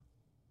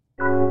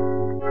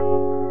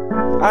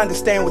I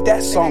understand what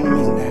that song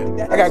means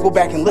now. I gotta go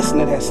back and listen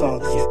to that song.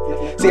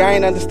 See, I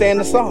ain't understand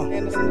the song.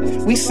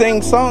 We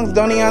sing songs,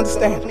 don't even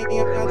understand.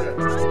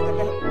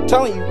 I'm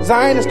telling you,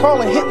 Zion is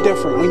calling hit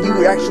different when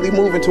you actually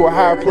move into a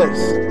higher place.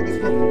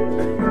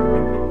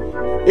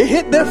 It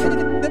hit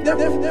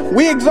different.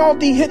 We exalt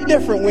thee hit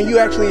different when you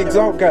actually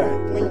exalt God.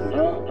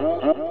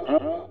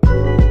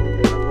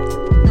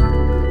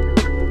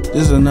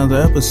 This is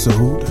another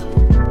episode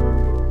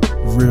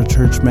of Real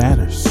Church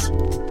Matters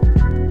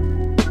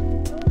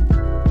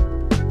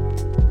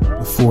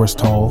with Forrest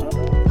Hall.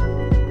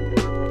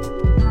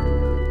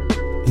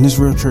 And this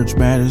Real Church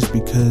Matters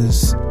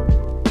because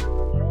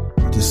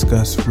we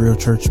discuss Real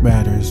Church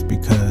Matters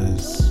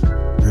because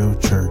Real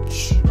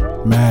Church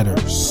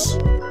matters.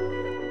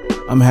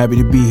 I'm happy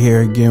to be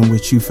here again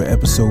with you for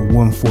episode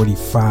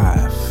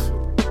 145.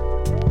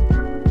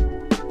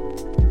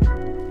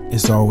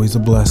 It's always a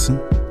blessing.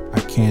 I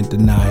can't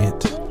deny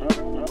it.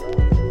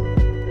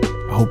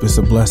 I hope it's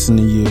a blessing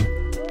to you.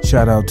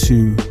 Shout out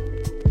to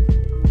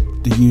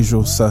the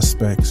usual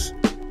suspects,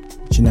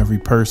 each and every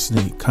person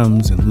that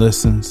comes and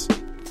listens.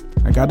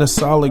 I got a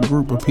solid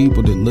group of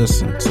people that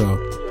listen, so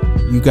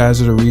you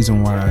guys are the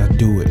reason why I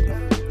do it.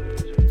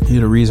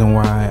 You're the reason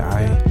why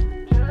I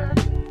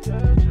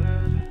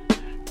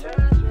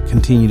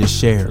continue to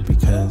share,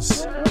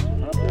 because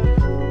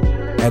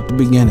at the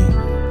beginning,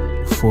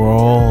 for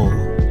all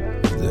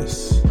of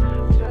this,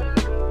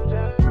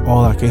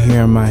 all I could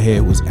hear in my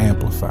head was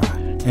amplify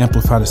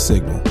the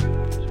signal,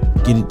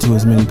 get it to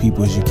as many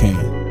people as you can,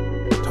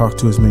 talk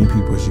to as many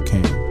people as you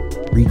can,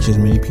 reach as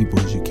many people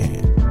as you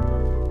can.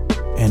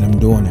 And I'm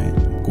doing that.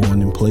 I'm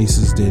going in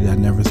places that I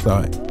never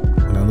thought.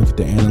 When I look at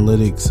the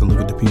analytics, I look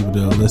at the people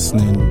that are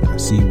listening, I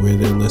see where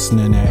they're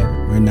listening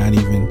at.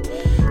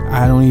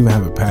 I don't even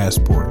have a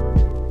passport.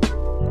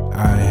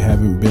 I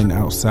haven't been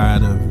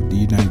outside of the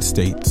United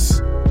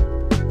States.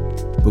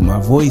 But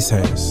my voice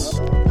has,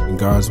 and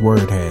God's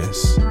word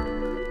has.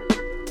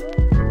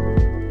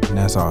 And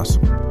that's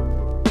awesome.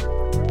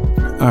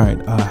 All right,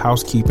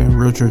 housekeeping,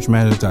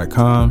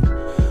 realchurchmatters.com.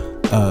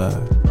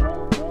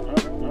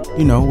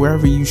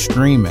 Wherever you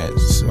stream at.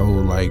 So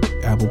like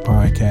Apple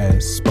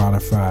Podcasts,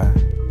 Spotify,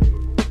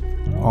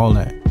 all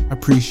that. I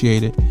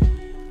appreciate it.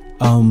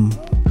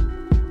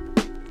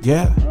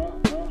 Yeah.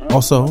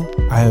 Also,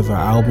 I have an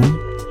album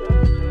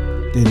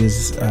that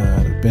has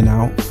been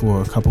out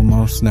for a couple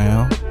months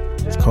now.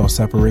 It's called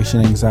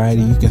Separation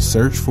Anxiety. You can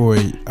search for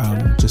it.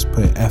 Just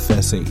put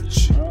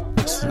FSH.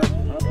 That's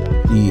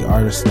the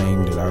artist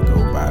name that I go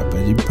by.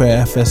 But you put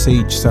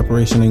FSH,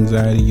 Separation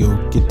Anxiety,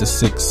 you'll get the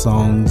 6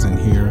 songs and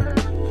hear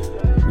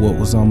what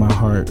was on my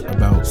heart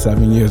about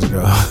 7 years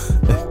ago.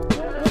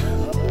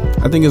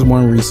 I think there's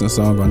one recent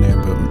song on there,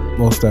 but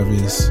most of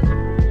it is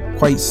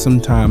quite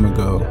some time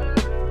ago.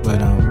 But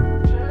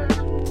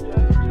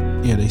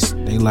yeah,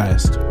 they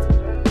last.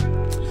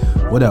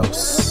 What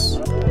else?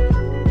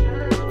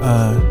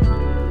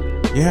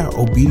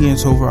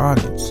 Obedience over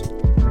audience.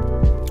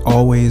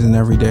 Always and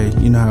every day.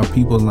 You know how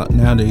people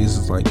nowadays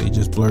is like they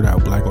just blurt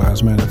out Black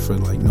Lives Matter for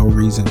like no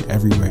reason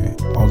everywhere,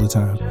 all the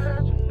time.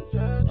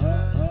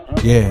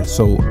 Yeah,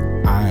 so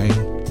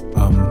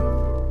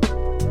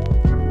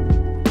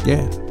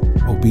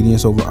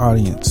obedience over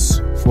audience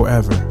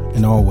forever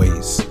and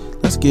always.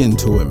 Let's get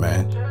into it,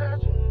 man.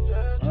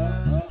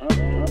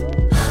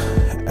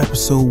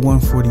 Episode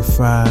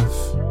 145.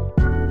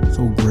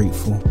 So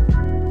grateful.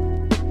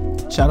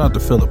 Shout out to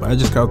Philip. I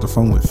just got off the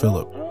phone with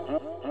Philip.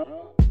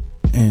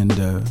 And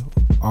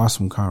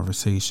awesome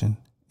conversation.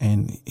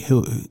 And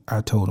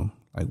I told him,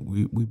 like,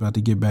 we about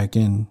to get back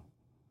in.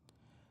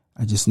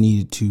 I just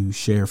needed to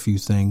share a few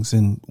things.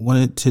 And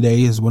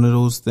today is one of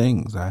those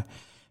things. I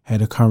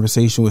had a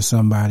conversation with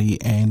somebody,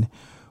 and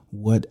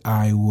what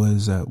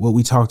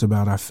we talked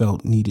about, I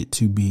felt needed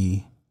to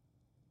be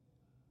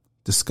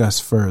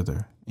discussed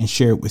further and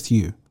shared with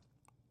you.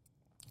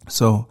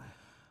 So,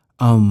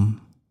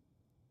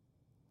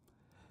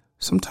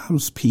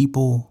 sometimes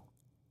people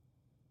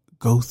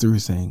go through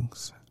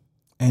things,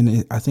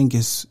 and I think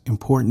it's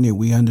important that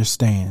we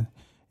understand.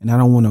 And I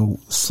don't want to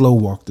slow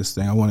walk this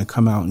thing. I want to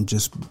come out and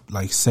just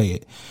like say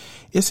it.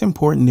 It's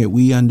important that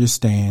we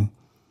understand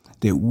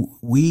that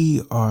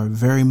we are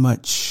very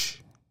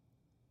much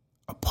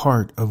a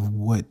part of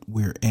what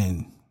we're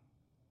in.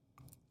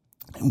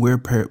 And we're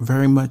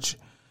very much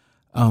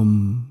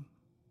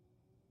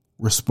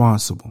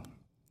responsible.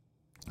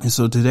 And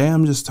so today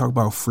I'm just talking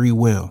about free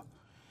will.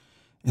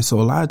 And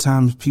so a lot of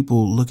times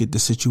people look at the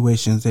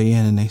situations they're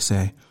in and they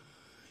say,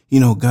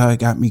 God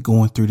got me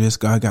going through this.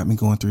 God got me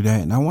going through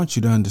that. And I want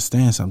you to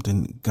understand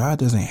something. God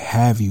doesn't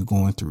have you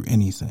going through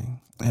anything.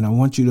 And I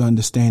want you to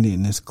understand it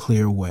in this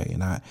clear way.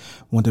 And I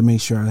want to make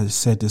sure I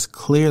said this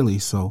clearly.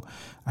 So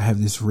I have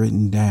this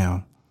written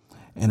down.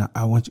 And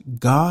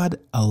God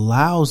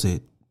allows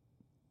it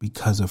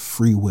because of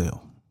free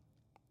will.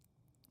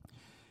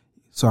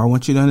 So I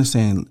want you to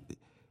understand,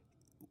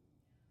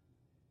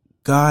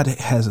 God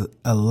has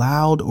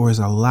allowed or is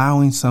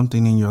allowing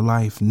something in your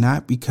life,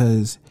 not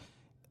because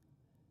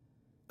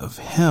of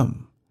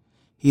him.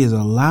 He is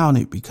allowing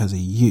it because of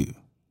you.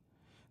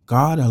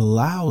 God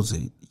allows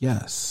it.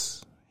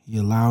 Yes, he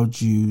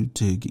allowed you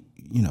to,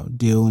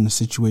 deal in the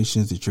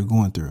situations that you're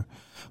going through.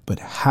 But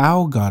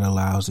how God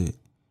allows it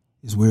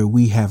is where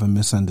we have a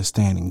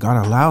misunderstanding.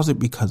 God allows it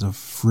because of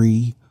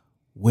free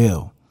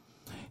will.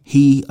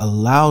 He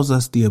allows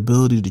us the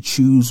ability to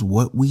choose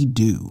what we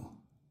do.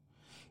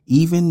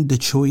 Even the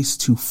choice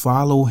to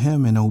follow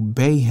him and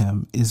obey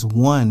him is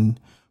one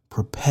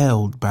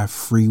propelled by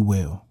free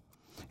will.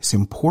 It's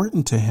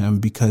important to him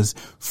because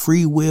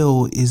free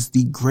will is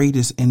the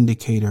greatest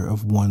indicator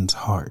of one's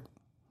heart.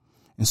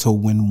 And so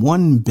when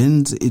one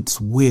bends its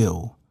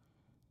will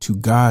to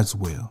God's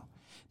will,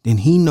 then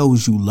he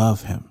knows you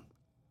love him.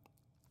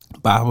 The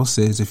Bible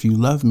says, if you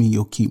love me,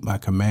 you'll keep my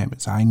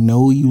commandments. I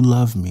know you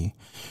love me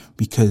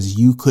because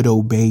you could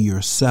obey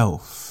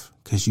yourself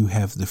because you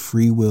have the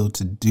free will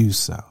to do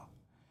so.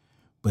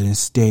 But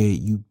instead,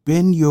 you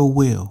bend your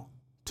will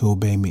to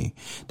obey me.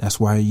 That's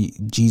why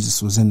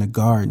Jesus was in the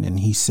garden and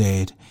he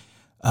said,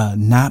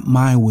 not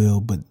my will,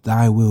 but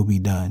thy will be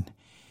done.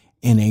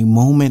 In a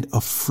moment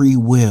of free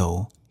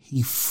will,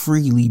 he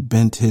freely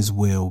bent his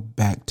will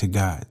back to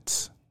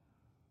God's,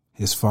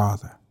 his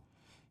Father.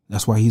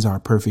 That's why he's our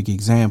perfect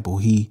example.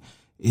 He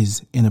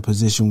is in a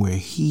position where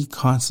he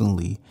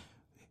constantly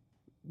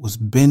was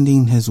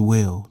bending his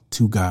will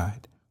to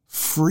God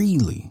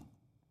freely.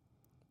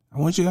 I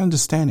want you to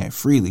understand that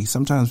freely.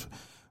 Sometimes,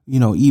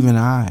 even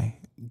I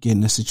get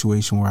in a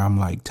situation where I'm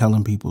like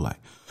telling people like,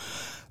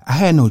 I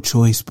had no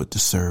choice but to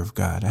serve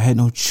God. I had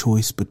no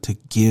choice but to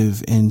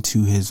give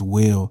into his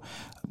will.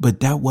 But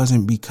that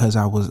wasn't because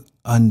I was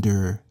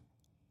under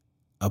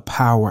a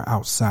power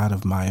outside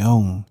of my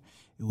own.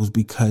 It was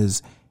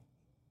because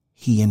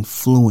he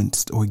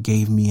influenced or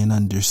gave me an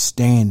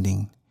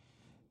understanding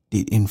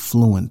that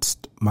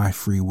influenced my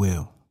free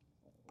will.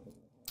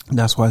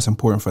 That's why it's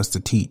important for us to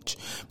teach,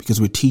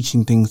 because we're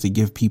teaching things to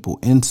give people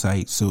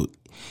insight. So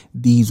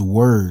these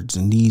words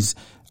and these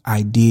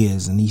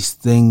ideas and these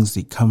things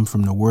that come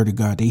from the word of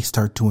God, they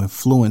start to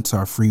influence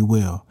our free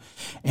will.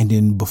 And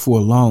then before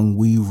long,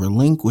 we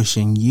relinquish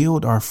and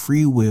yield our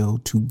free will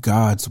to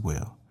God's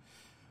will.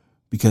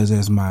 Because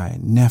as my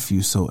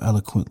nephew so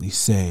eloquently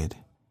said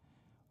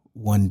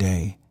one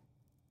day,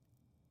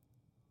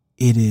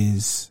 it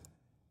is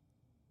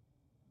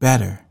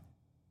better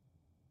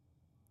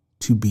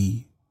to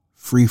be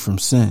free from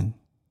sin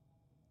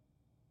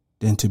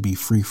than to be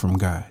free from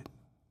God.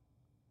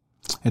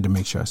 I had to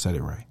make sure I said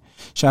it right.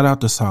 Shout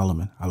out to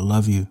Solomon. I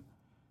love you.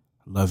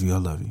 I love you. I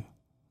love you.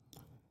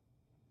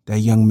 That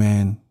young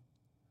man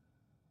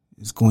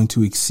is going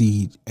to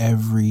exceed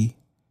every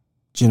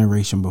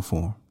generation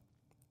before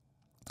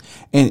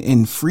him.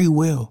 And free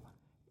will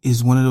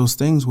is one of those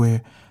things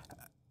where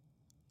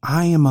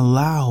I am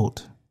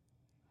allowed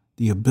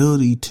the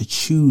ability to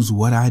choose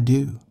what I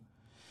do.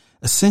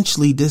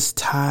 Essentially, this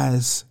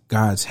ties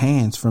God's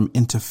hands from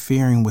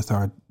interfering with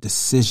our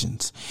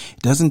decisions.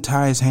 It doesn't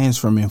tie his hands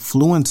from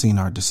influencing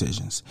our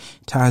decisions.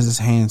 It ties his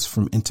hands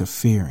from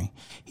interfering.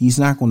 He's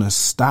not going to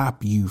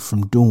stop you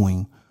from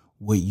doing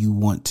what you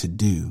want to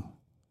do.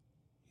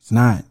 It's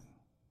not.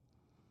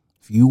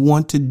 If you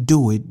want to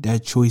do it,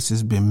 that choice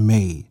has been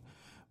made.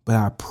 But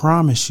I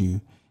promise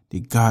you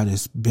that God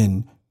has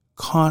been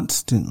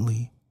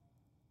constantly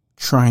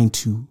trying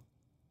to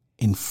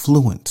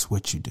influence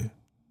what you do.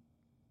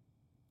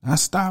 Not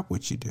stop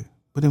what you do,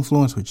 but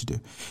influence what you do.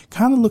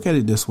 Kind of look at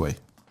it this way.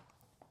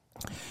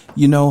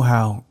 You know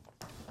how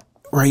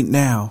right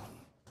now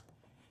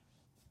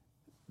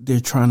they're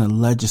trying to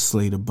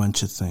legislate a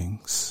bunch of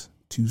things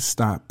to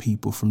stop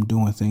people from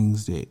doing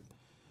things that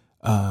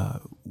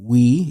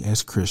we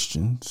as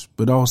Christians,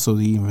 but also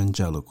the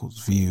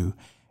evangelicals, view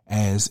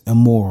as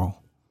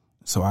immoral.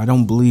 So I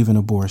don't believe in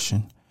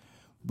abortion,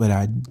 but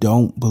I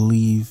don't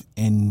believe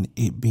in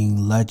it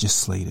being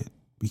legislated,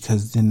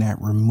 because then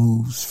that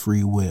removes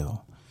free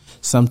will,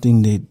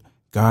 something that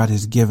God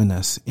has given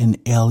us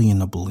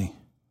inalienably.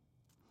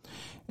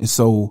 And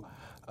so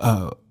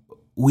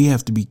we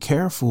have to be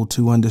careful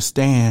to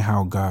understand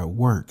how God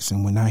works.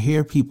 And when I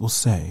hear people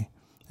say,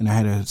 and I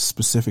had a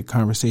specific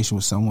conversation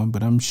with someone,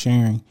 but I'm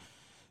sharing,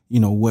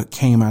 what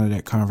came out of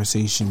that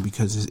conversation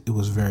because it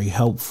was very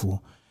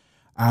helpful.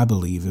 I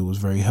believe it was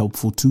very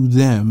helpful to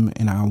them,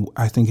 and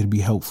I think it'd be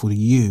helpful to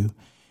you,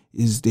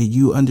 is that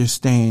you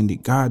understand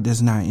that God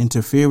does not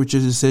interfere with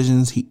your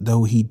decisions,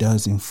 though he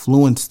does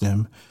influence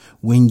them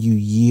when you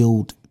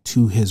yield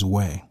to his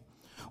way.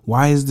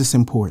 Why is this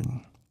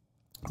important?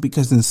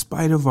 Because in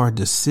spite of our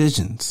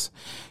decisions,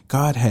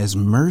 God has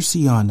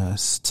mercy on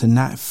us to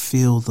not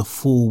feel the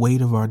full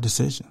weight of our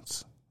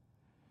decisions.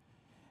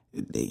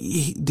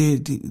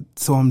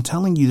 So I'm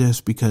telling you this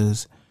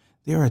because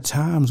there are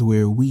times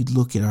where we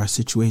look at our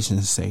situation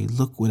and say,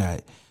 look what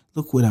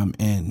I'm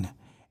in.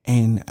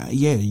 And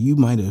yeah, you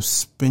might have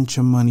spent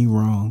your money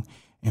wrong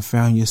and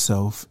found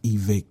yourself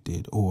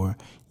evicted, or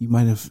you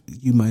might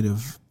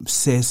have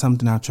said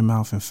something out your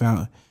mouth and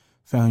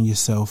found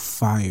yourself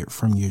fired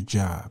from your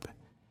job.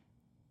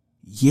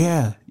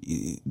 Yeah,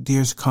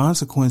 there's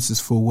consequences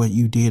for what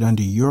you did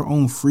under your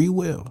own free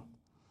will.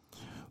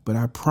 But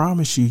I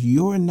promise you,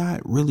 you're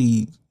not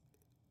really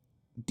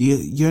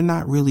you're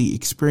not really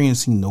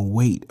experiencing the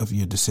weight of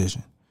your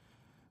decision.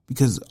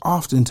 Because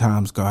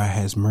oftentimes God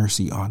has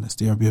mercy on us.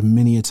 There have been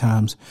many a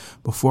times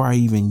before I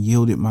even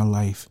yielded my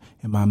life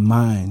and my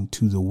mind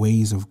to the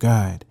ways of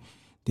God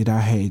that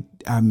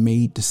I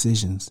made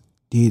decisions,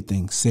 did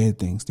things, said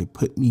things that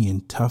put me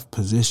in tough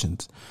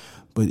positions.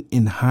 But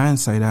in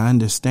hindsight, I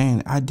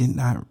understand I did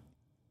not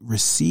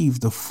receive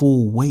the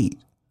full weight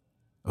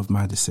of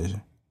my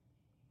decision.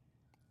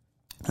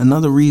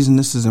 Another reason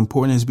this is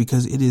important is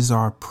because it is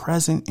our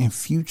present and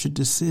future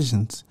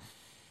decisions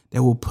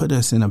that will put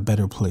us in a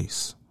better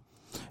place.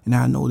 And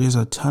I know there's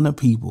a ton of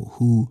people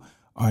who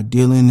are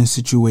dealing in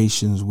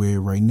situations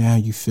where right now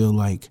you feel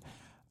like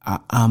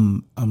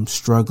I'm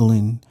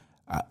struggling.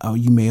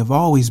 You may have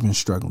always been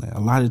struggling. A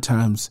lot of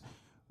times,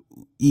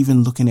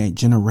 even looking at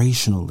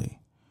generationally,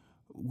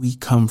 we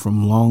come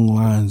from long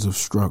lines of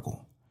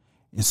struggle.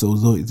 And so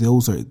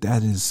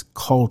that is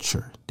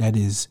culture. That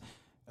is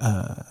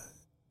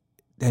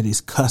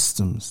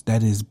customs.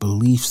 That is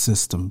belief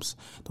systems.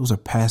 Those are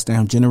passed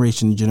down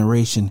generation to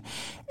generation.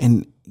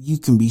 And you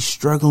can be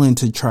struggling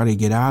to try to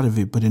get out of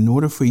it. But in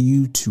order for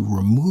you to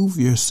remove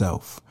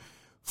yourself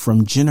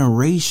from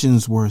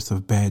generations worth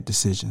of bad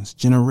decisions,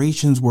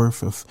 generations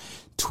worth of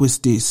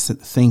twisted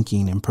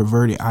thinking and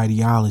perverted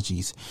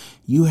ideologies,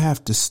 you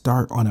have to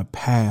start on a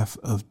path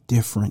of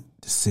different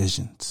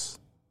decisions.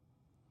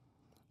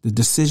 The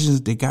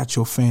decisions that got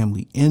your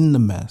family in the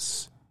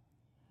mess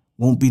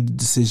won't be the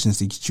decisions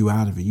that get you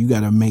out of it. You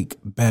got to make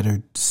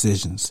better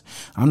decisions.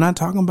 I'm not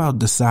talking about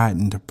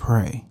deciding to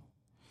pray.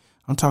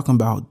 I'm talking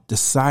about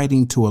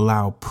deciding to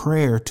allow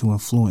prayer to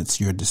influence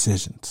your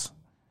decisions.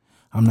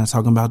 I'm not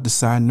talking about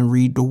deciding to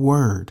read the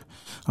word.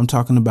 I'm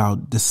talking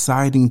about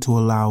deciding to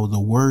allow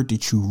the word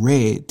that you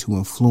read to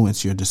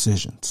influence your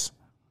decisions.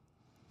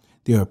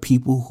 There are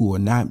people who are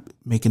not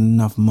making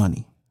enough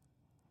money.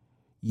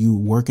 You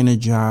work in a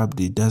job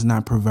that does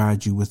not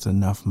provide you with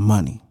enough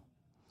money.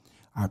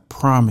 I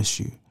promise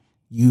you,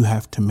 you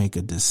have to make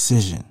a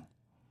decision.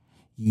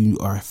 You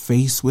are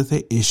faced with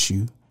an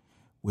issue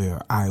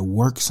where I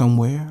work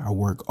somewhere, I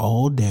work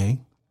all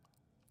day.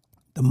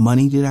 The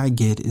money that I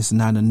get is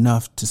not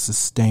enough to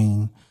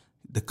sustain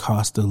the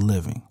cost of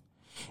living.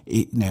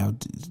 Now,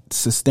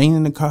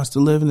 sustaining the cost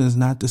of living is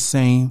not the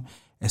same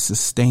as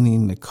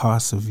sustaining the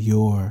cost of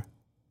your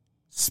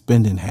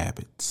spending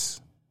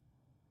habits.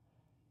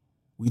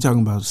 We're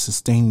talking about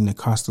sustaining the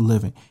cost of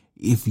living.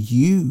 If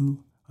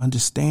you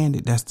understand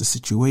that that's the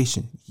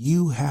situation,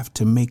 you have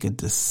to make a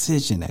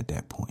decision at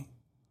that point.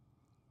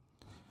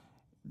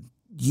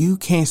 You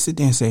can't sit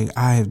there and say,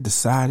 I have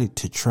decided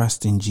to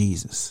trust in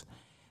Jesus.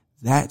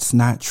 That's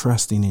not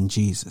trusting in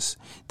Jesus.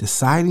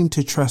 Deciding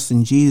to trust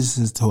in Jesus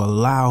is to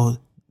allow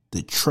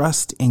the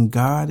trust in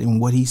God and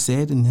what he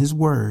said in his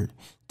word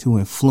to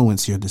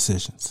influence your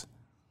decisions.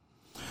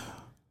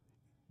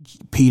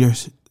 Peter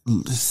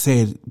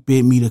said,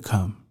 bid me to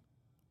come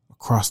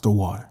across the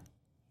water.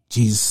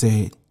 Jesus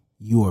said,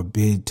 you are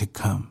bid to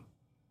come.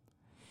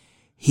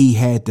 He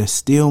had to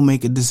still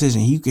make a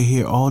decision. You could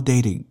hear all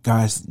day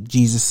that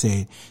Jesus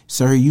said,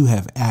 sir, you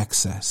have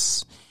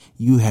access.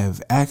 You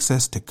have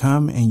access to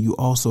come, and you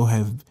also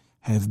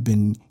have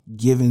been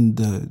given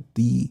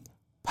the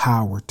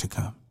power to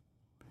come.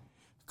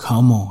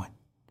 Come on.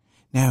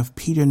 Now, if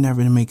Peter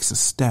never makes a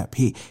step,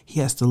 he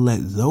has to let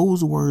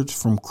those words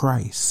from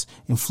Christ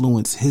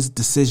influence his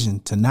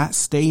decision to not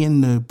stay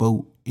in the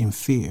boat in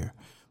fear,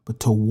 but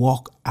to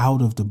walk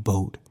out of the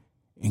boat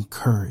in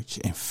courage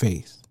and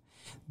faith.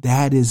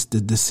 That is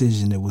the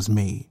decision that was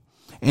made.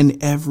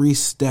 And every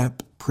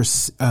step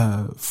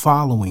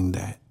following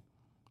that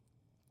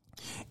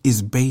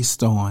is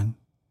based on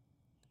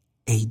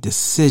a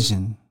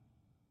decision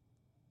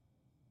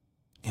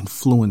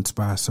influenced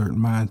by a certain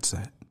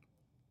mindset.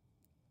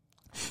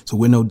 So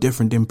we're no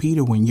different than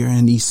Peter. When you're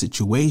in these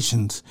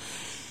situations,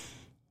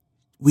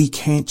 we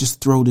can't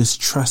just throw this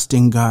trust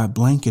in God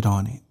blanket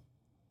on it.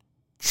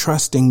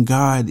 Trust in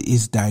God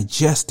is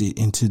digested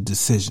into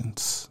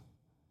decisions.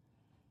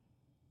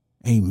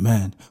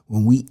 Amen.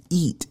 When we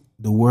eat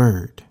the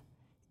word,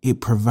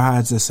 it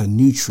provides us a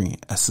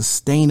nutrient, a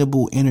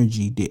sustainable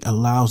energy that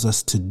allows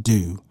us to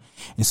do.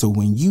 And so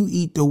when you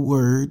eat the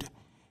word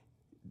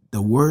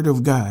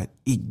of God,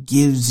 it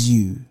gives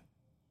you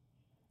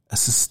a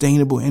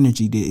sustainable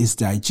energy that is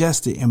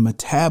digested and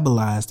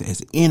metabolized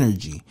as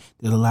energy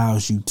that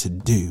allows you to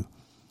do.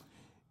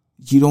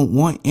 You don't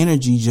want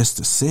energy just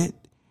to sit.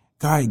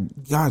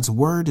 God's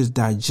word is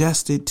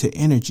digested to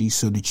energy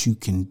so that you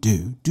can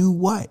do. Do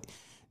what?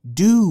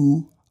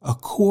 Do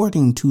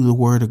according to the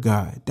word of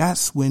God.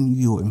 That's when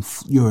your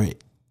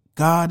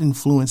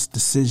God-influenced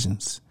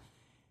decisions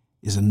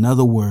is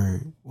another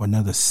word or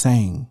another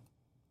saying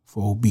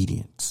for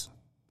obedience.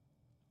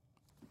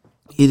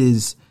 It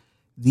is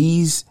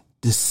these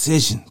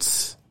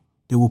decisions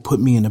that will put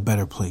me in a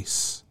better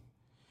place.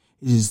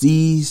 It is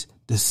these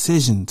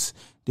decisions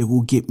that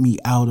will get me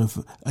out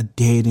of a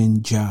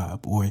dead-end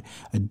job or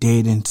a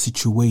dead-end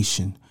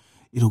situation.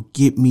 It'll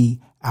get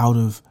me out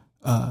of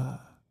a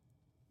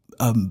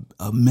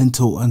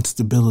mental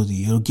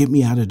instability. It'll get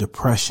me out of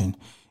depression.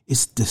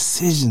 It's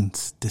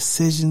decisions.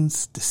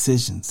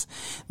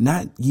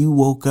 Not you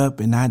woke up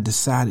and I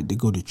decided to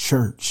go to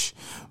church,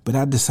 but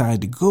I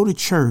decided to go to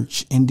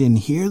church and then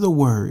hear the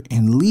word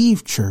and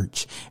leave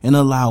church and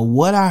allow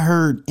what I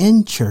heard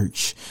in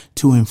church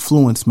to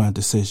influence my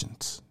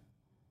decisions.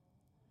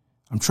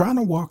 I'm trying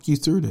to walk you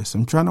through this.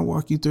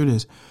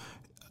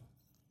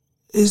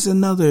 Is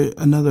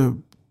another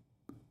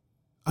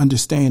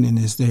understanding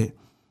is that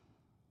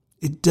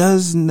it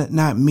does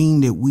not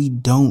mean that we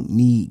don't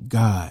need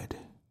God.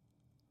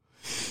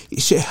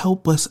 It should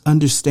help us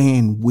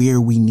understand where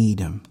we need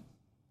him.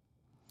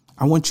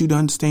 I want you to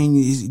understand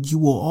you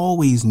will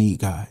always need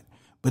God,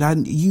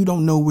 but you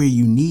don't know where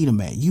you need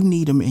him at. You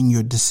need him in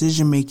your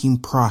decision-making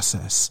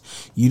process.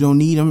 You don't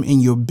need him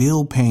in your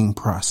bill paying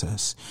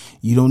process.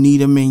 You don't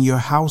need him in your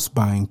house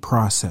buying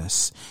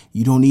process.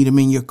 You don't need him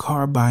in your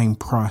car buying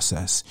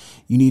process.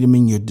 You need him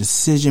in your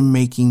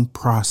decision-making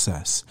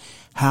process.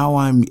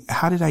 How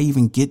did I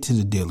even get to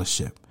the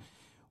dealership?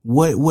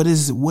 What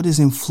is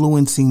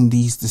influencing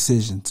these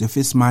decisions? If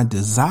it's my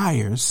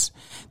desires,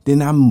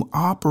 then I'm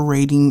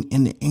operating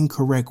in the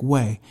incorrect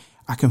way.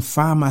 I can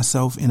find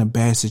myself in a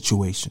bad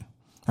situation.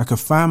 I could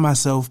find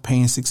myself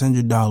paying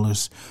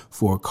 $600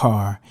 for a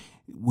car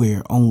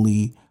where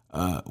only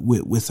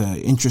with an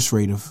interest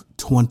rate of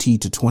 20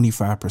 to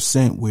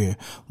 25%, where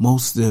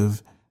most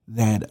of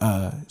that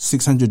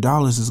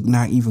 $600 is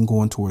not even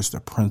going towards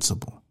the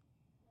principal.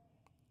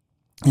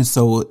 And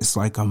so it's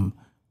like I'm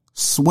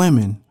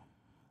swimming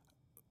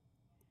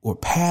or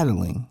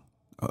paddling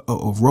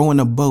or rowing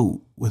a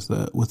boat with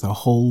a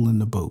hole in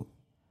the boat.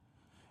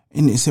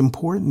 And it's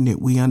important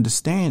that we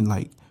understand,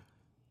 like,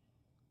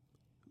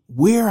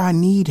 where I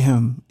need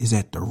him is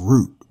at the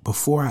root.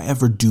 Before I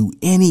ever do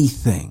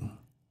anything,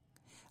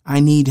 I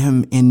need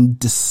him in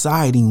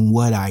deciding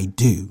what I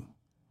do.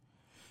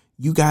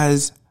 You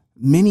guys,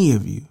 many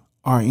of you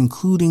are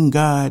including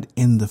God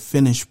in the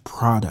finished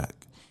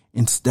product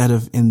instead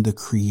of in the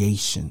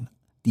creation,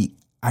 the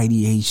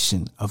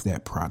ideation of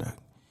that product.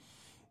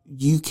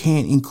 You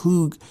can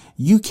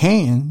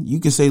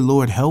say,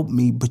 Lord, help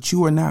me, but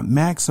you are not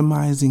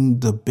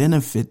maximizing the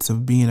benefits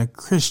of being a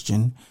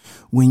Christian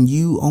when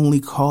you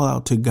only call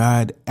out to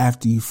God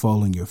after you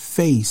fall on your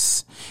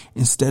face,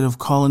 instead of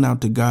calling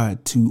out to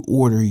God to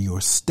order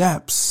your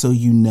steps so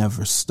you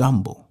never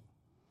stumble.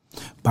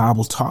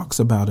 Bible talks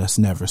about us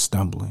never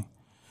stumbling.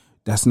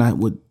 That's not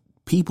what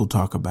people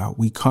talk about.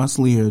 We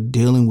constantly are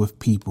dealing with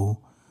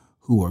people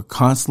who are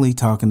constantly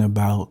talking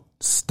about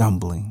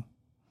stumbling.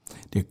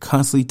 They're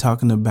constantly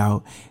talking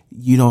about,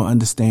 you don't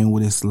understand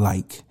what it's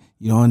like.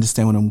 You don't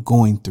understand what I'm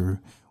going through.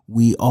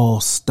 We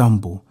all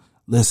stumble.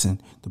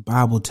 Listen, the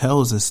Bible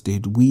tells us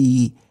that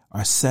we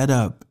are set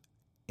up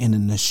in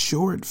an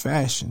assured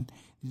fashion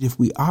that if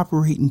we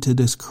operate into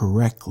this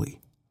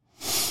correctly,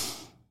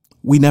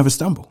 we never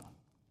stumble.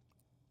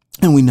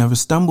 And we never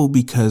stumble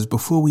because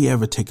before we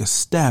ever take a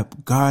step,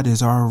 God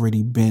has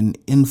already been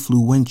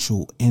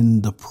influential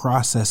in the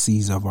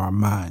processes of our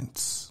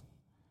minds.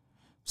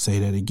 Say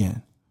that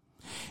again.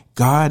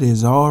 God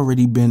has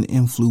already been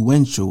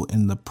influential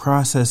in the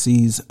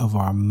processes of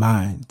our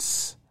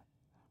minds.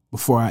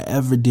 Before I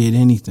ever did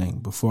anything,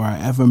 before I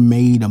ever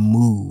made a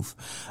move,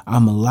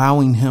 I'm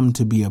allowing him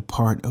to be a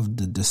part of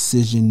the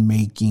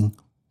decision-making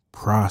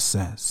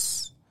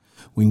process.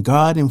 When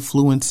God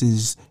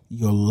influences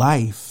your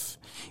life,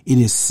 it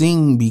is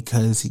seen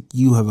because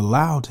you have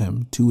allowed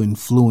him to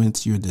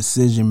influence your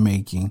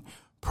decision-making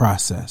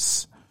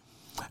process.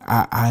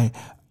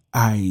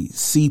 I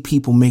see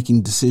people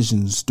making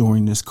decisions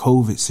during this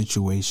COVID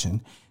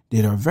situation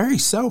that are very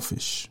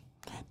selfish,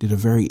 that are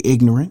very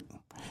ignorant,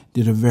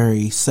 that are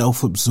very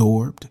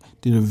self-absorbed,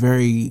 that are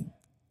very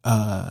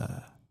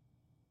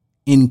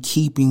in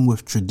keeping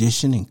with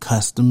tradition and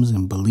customs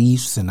and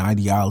beliefs and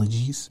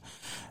ideologies.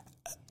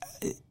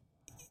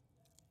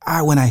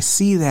 When I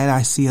see that,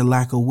 I see a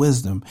lack of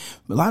wisdom.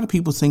 A lot of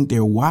people think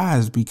they're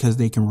wise because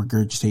they can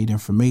regurgitate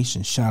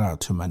information. Shout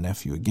out to my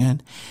nephew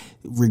again.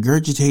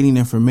 Regurgitating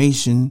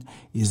information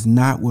is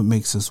not what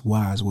makes us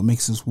wise. What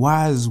makes us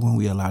wise is when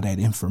we allow that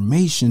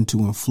information to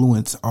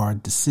influence our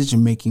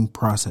decision-making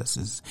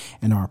processes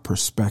and our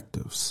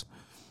perspectives.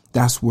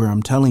 That's where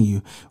I'm telling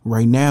you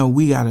right now,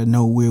 we got to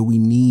know where we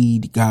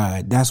need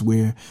God. That's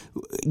where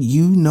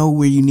you know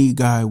where you need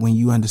God when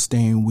you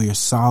understand where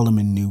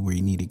Solomon knew where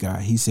he needed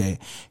God. He said,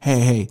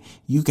 hey,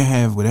 you can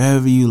have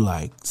whatever you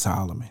like,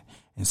 Solomon.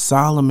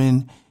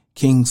 And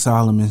King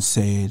Solomon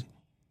said,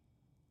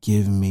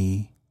 give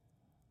me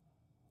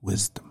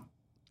wisdom.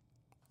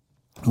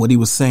 What he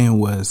was saying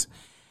was,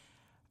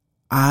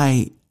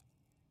 I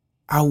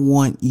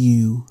want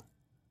you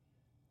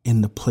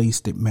in the place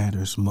that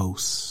matters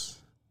most.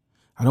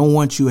 I don't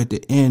want you at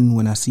the end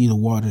when I see the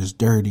water is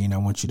dirty and I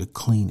want you to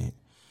clean it.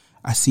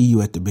 I see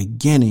you at the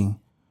beginning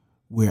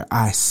where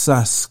I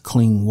suss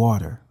clean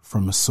water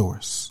from a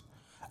source.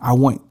 I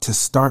want to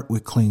start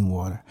with clean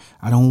water.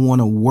 I don't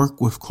want to work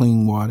with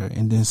clean water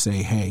and then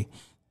say, hey,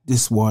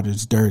 this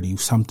water's dirty.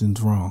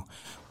 Something's wrong.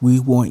 We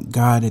want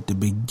God at the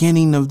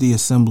beginning of the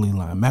assembly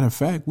line. Matter of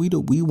fact, we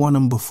want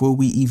him before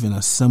we even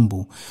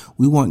assemble.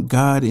 We want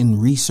God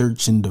in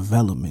research and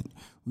development.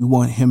 We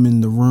want him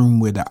in the room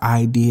where the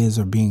ideas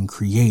are being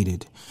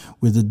created,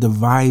 where the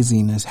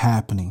devising is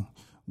happening,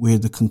 where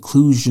the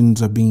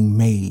conclusions are being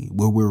made,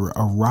 where we're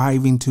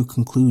arriving to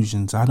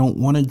conclusions. I don't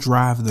want to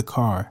drive the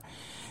car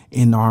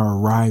in our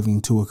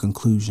arriving to a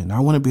conclusion. I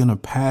want to be on the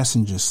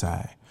passenger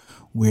side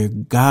where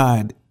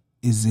God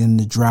is in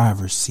the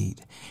driver's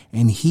seat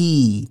and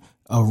he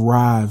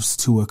arrives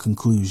to a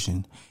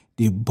conclusion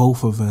that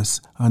both of us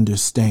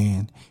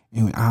understand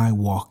and I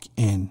walk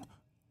in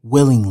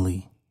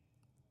willingly.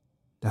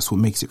 That's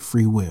what makes it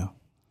free will.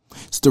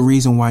 It's the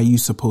reason why you're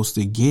supposed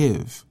to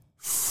give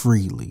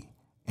freely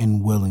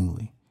and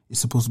willingly. It's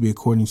supposed to be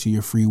according to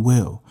your free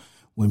will.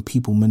 When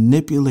people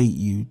manipulate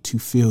you to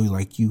feel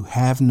like you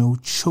have no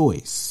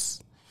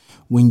choice,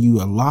 when you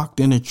are locked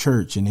in a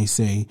church and they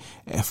say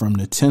from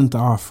the 10th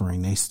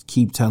offering, they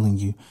keep telling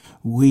you,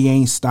 we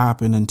ain't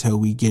stopping until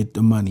we get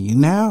the money.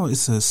 Now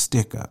it's a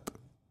stick up.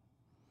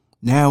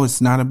 Now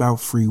it's not about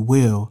free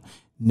will.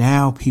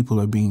 Now people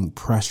are being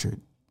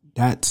pressured.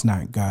 That's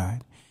not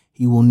God.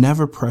 He will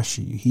never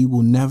pressure you. He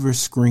will never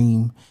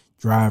scream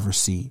driver's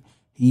seat.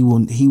 He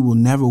will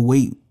never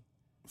wait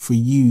for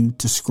you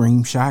to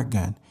scream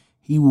shotgun.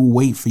 He will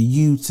wait for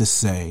you to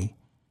say,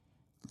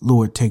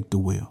 Lord, take the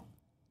wheel.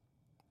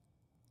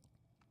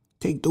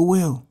 Take the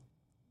wheel.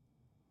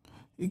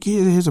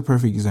 Here's a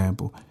perfect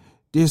example.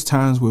 There's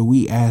times where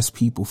we ask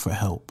people for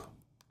help.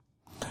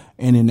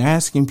 And in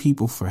asking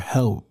people for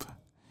help,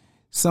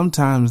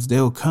 sometimes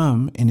they'll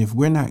come, and if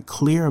we're not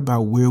clear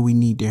about where we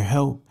need their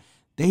help,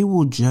 they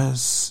will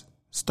just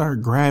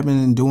start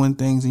grabbing and doing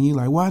things. And you're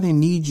like, well, I didn't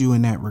need you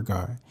in that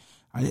regard.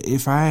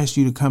 If I asked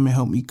you to come and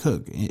help me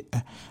cook,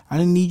 I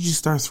didn't need you to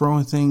start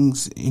throwing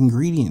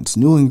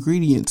new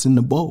ingredients in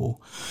the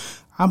bowl.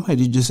 I might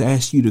have just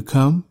asked you to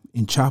come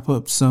and chop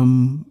up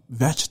some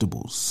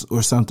vegetables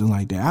or something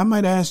like that. I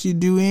might ask you to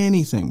do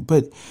anything.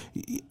 But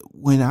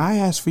when I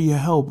ask for your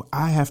help,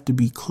 I have to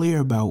be clear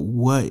about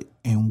what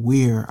and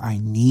where I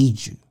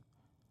need you.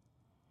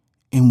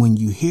 And when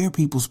you hear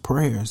people's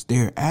prayers,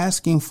 they're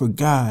asking for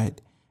God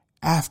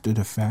after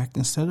the fact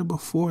instead of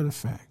before the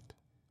fact.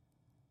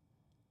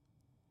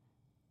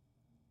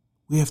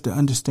 We have to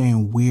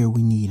understand where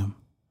we need him.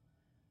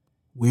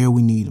 Where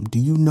we need him. Do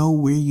you know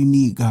where you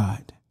need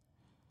God?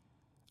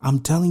 I'm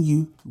telling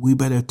you, we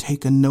better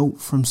take a note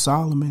from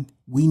Solomon.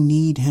 We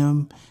need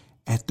him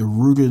at the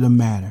root of the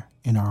matter,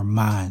 in our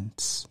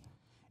minds,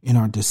 in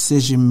our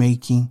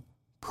decision-making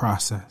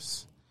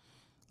process.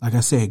 Like I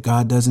said,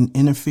 God doesn't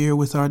interfere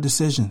with our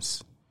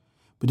decisions.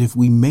 But if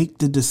we make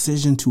the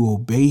decision to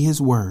obey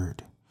his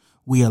word,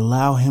 we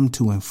allow him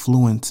to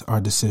influence our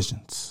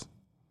decisions.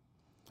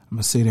 I'm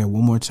going to say that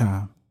one more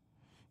time.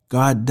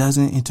 God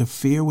doesn't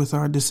interfere with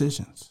our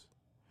decisions.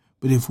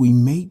 But if we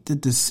make the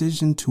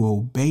decision to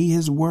obey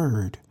his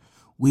word,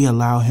 we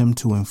allow him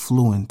to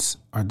influence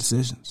our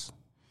decisions.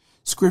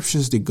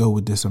 Scriptures that go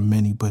with this are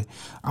many, but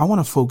I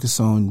want to focus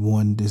on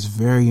one that's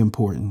very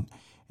important,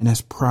 and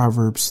that's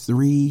Proverbs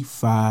 3,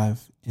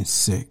 5, and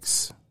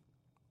 6.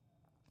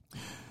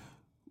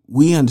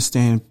 We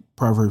understand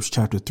Proverbs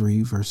chapter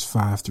 3, verse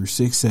 5 through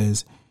 6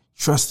 says,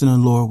 trust in the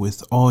Lord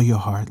with all your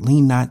heart.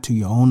 Lean not to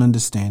your own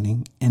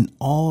understanding. In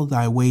all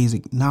thy ways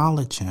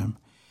acknowledge him,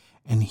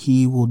 and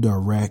he will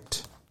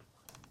direct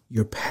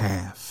your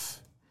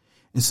path.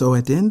 And so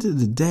at the end of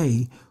the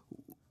day,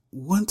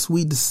 once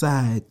we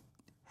decide,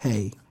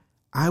 hey,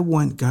 I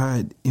want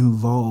God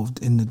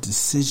involved in the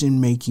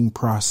decision-making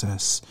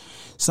process,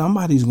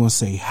 somebody's going to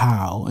say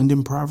how. And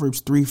then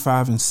Proverbs 3,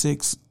 5, and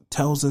 6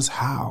 tells us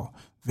how,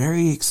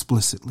 very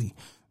explicitly,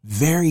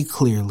 very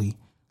clearly.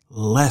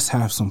 Let's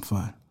have some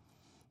fun.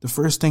 The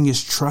first thing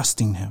is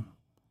trusting him.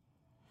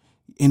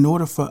 In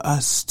order for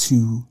us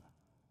to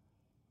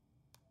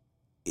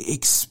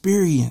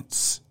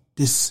experience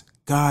this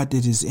God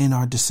that is in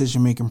our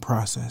decision-making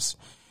process,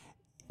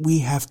 we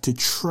have to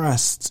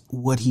trust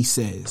what he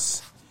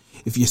says.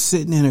 If you're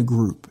sitting in a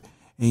group,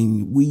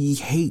 and we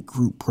hate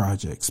group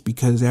projects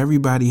because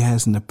everybody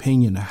has an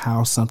opinion of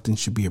how something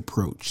should be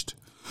approached.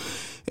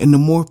 And the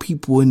more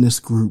people in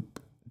this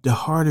group, the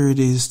harder it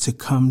is to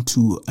come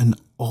to an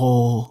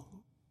all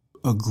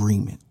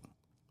agreement.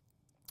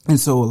 And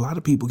so a lot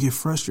of people get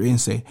frustrated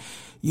and say,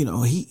 you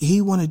know,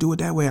 he want to do it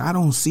that way. I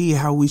don't see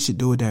how we should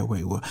do it that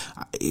way. Well,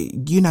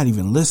 you're not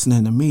even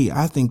listening to me.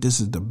 I think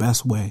this is the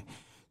best way.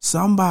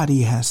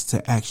 Somebody has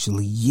to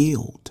actually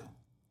yield.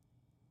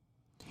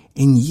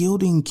 And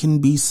yielding can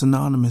be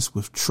synonymous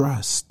with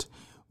trust.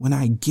 When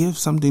I give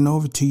something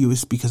over to you,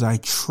 it's because I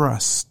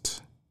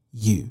trust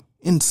you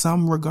in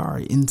some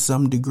regard, in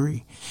some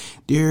degree.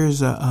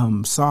 There's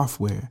a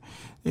software.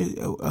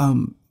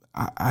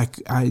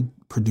 I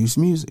produce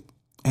music,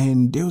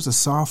 and there was a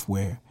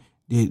software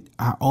that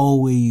I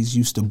always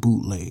used to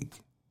bootleg.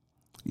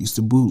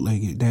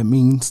 It. That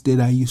means that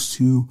I used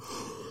to,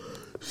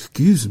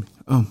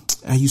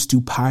 I used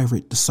to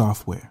pirate the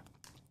software.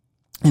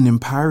 And in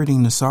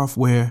pirating the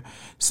software,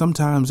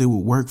 sometimes it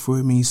would work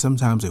for me,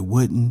 sometimes it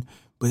wouldn't.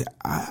 But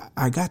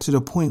I got to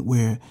the point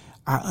where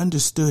I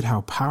understood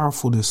how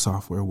powerful this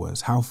software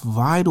was, how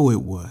vital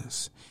it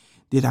was,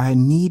 that I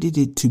needed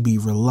it to be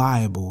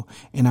reliable.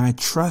 And I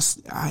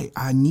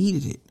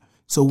needed it.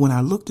 So when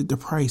I looked at the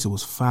price, it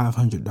was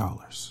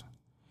 $500.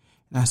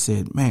 And I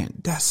said,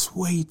 man, that's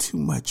way too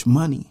much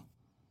money.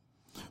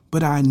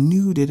 But I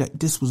knew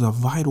that this was a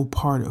vital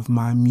part of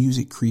my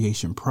music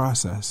creation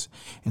process,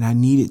 and I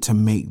needed to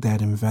make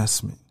that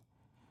investment.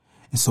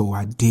 And so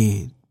I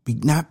did,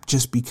 not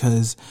just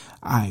because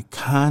I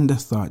kind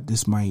of thought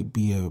this might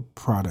be a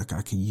product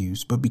I could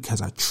use, but because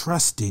I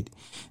trusted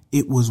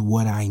it was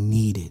what I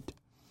needed.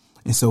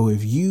 And so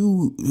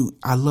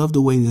I love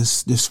the way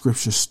this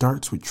scripture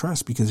starts with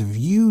trust, because if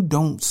you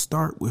don't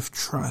start with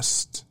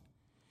trust,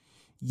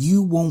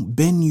 you won't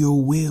bend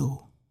your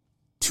will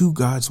to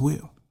God's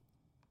will.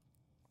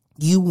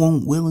 You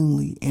won't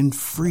willingly and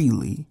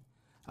freely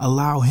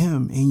allow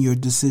him in your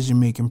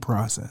decision-making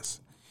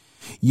process.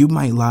 You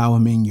might allow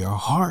him in your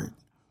heart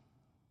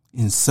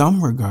in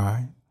some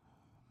regard,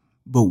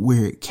 but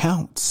where it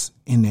counts,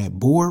 in that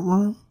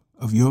boardroom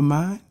of your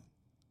mind,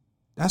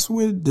 that's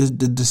where the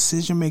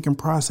decision-making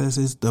process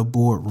is, the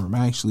boardroom.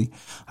 Actually,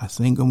 I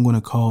think I'm going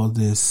to call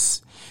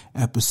this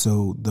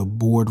episode The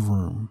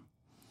Boardroom,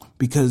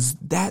 because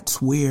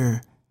that's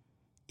where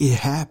it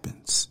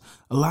happens.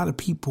 A lot of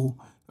people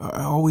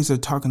always are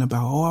talking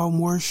about, I'm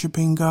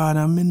worshiping God,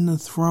 I'm in the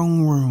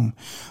throne room.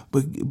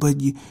 But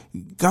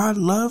God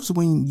loves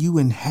when you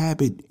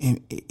inhabit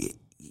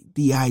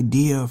the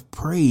idea of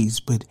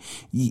praise. But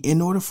in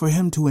order for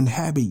him to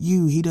inhabit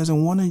you, he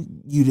doesn't want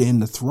you to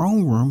in the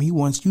throne room. He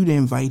wants you to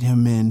invite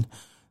him in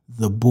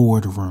the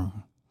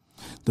boardroom,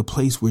 the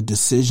place where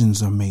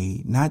decisions are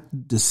made, not the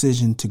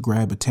decision to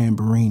grab a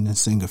tambourine and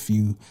sing a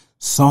few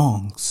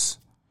songs.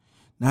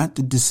 Not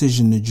the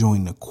decision to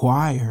join the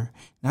choir,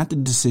 not the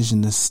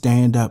decision to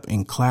stand up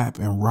and clap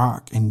and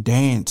rock and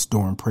dance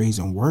during praise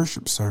and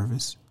worship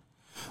service,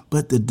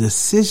 but the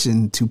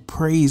decision to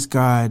praise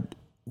God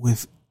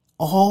with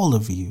all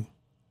of you,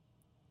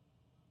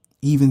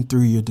 even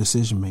through your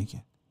decision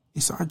making.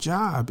 It's our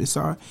job.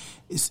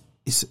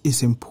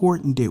 It's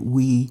important that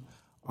we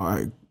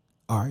are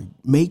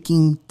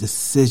making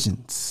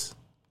decisions.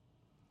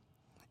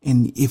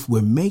 And if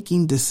we're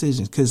making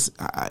decisions, because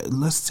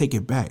let's take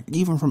it back,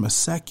 even from a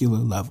secular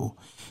level,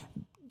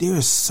 there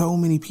are so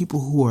many people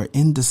who are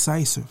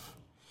indecisive.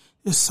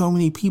 There's so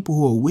many people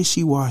who are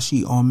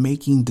wishy-washy on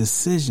making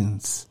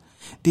decisions.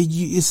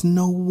 It's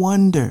no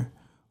wonder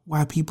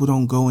why people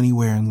don't go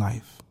anywhere in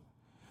life.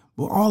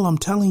 But all I'm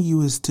telling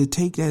you is to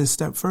take that a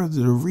step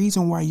further. The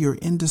reason why you're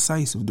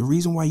indecisive, the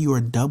reason why you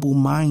are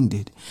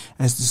double-minded,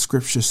 as the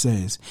scripture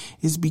says,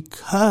 is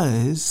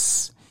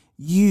because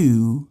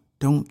you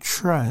don't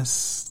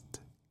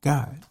trust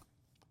God.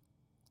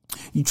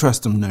 You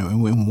trust him now.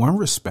 And in one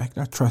respect,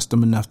 I trust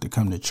him enough to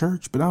come to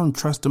church, but I don't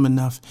trust him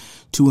enough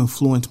to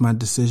influence my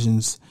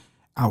decisions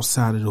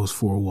outside of those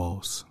four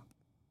walls.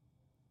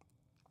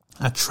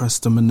 I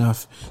trust him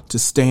enough to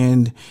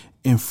stand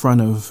in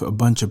front of a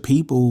bunch of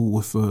people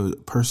with a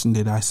person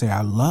that I say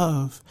I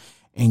love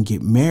and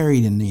get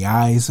married in the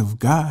eyes of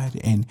God,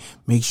 and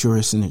make sure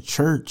it's in a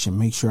church, and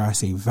make sure I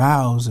say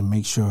vows, and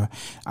make sure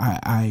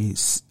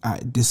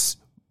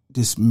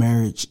this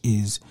marriage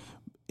is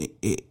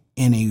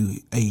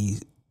in a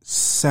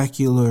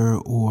secular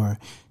or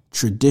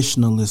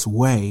traditionalist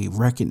way,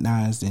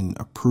 recognized and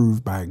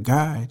approved by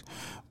God,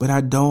 but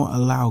I don't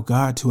allow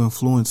God to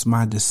influence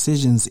my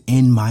decisions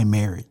in my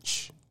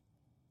marriage.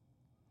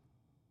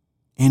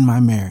 In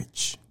my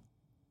marriage.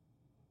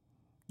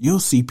 You'll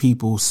see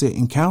people sit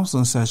in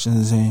counseling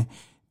sessions and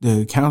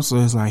the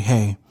counselor is like,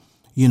 hey,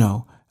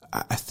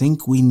 I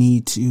think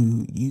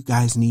you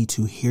guys need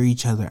to hear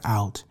each other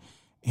out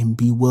and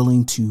be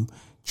willing to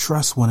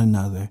trust one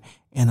another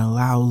and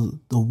allow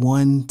the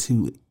one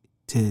to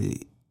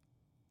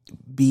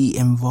be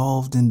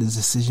involved in the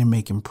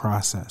decision-making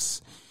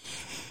process.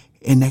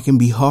 And that can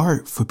be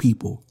hard for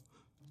people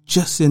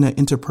just in an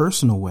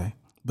interpersonal way.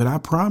 But I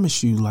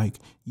promise you,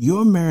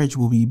 your marriage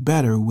will be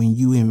better when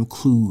you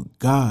include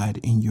God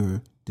in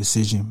your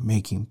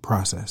decision-making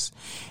process.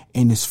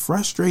 And it's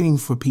frustrating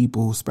for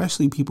people,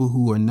 especially people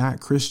who are not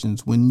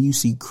Christians, when you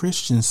see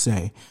Christians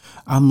say,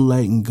 I'm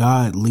letting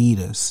God lead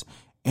us,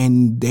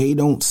 and they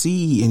don't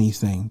see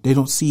anything. They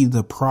don't see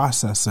the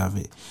process of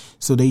it.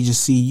 So they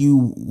just see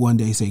you one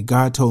day say,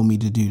 God told me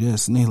to do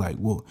this. And they're like,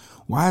 well,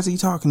 why is he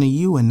talking to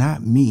you and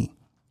not me?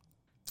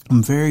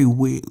 I'm very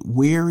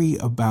weary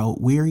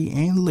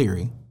and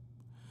leery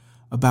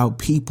about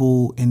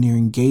people and their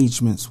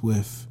engagements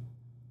with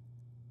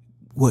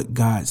what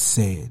God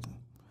said.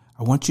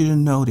 I want you to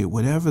know that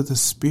whatever the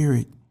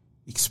Spirit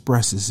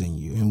expresses in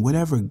you and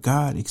whatever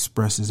God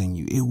expresses in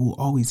you, it will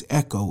always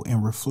echo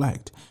and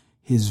reflect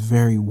his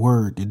very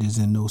word that is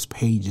in those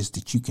pages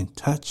that you can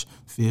touch,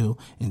 feel,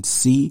 and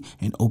see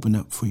and open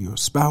up for your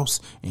spouse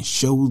and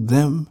show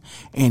them.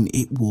 And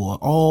it will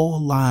all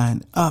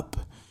line up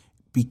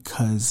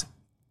because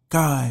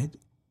God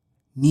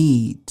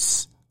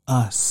needs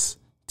us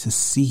to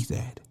see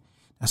that.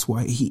 That's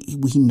why he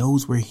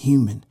knows we're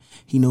human.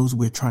 He knows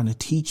we're trying to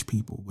teach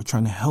people. We're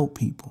trying to help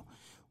people.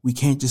 We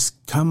can't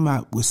just come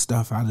out with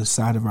stuff out of the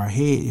side of our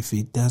head if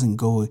it doesn't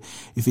go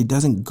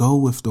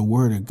with the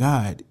word of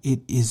God.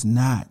 It is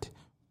not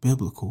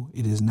biblical.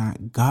 It is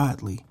not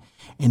godly,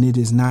 and it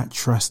is not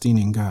trusting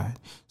in God.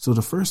 So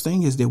the first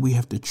thing is that we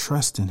have to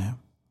trust in him.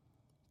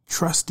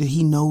 Trust that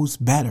he knows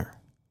better.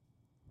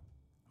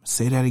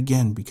 Say that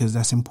again, because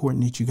that's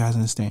important that you guys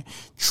understand.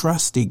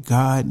 Trust that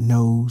God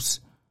knows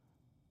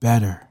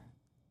better.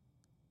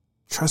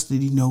 Trust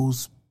that he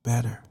knows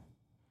better.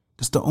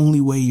 That's the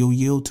only way you'll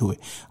yield to it.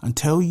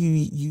 Until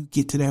you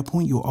get to that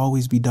point, you'll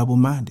always be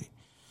double-minded.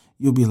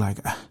 You'll be like,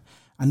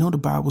 I know the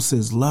Bible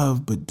says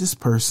love, but this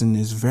person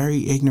is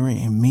very ignorant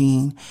and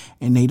mean,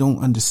 and they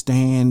don't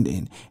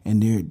understand,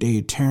 and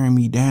they're tearing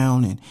me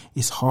down, and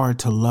it's hard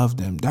to love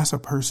them. That's a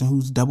person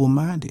who's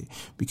double-minded,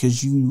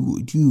 because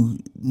you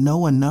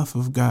know enough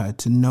of God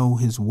to know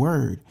his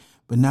word,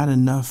 but not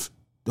enough.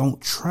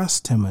 Don't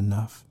trust him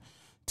enough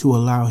to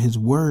allow his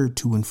word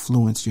to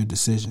influence your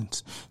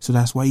decisions. So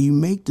that's why you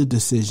make the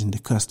decision to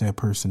cuss that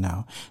person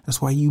out. That's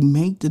why you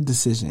make the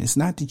decision. It's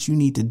not that you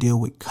need to deal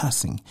with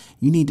cussing.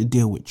 You need to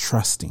deal with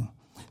trusting.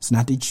 It's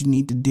not that you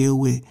need to deal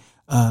with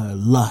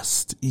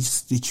lust.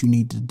 It's that you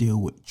need to deal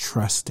with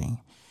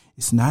trusting.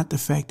 It's not the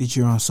fact that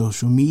you're on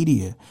social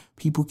media.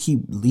 People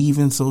keep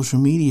leaving social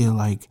media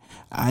like,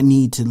 I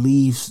need to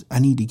leave. I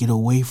need to get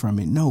away from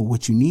it. No,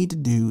 what you need to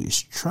do is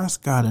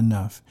trust God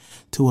enough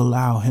to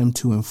allow him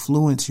to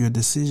influence your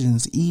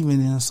decisions,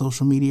 even in a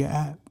social media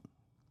app.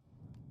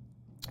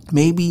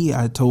 Maybe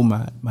I told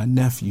my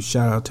nephew,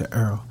 shout out to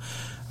Earl.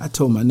 I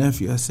told my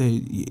nephew, I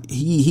said,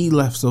 he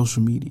left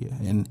social media,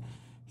 and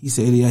he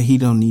said, yeah, he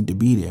don't need to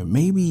be there.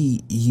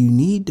 Maybe you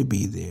need to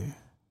be there,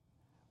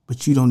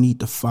 but you don't need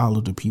to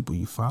follow the people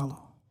you follow.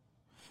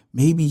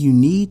 Maybe you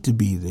need to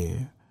be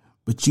there,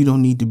 but you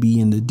don't need to be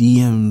in the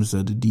DMs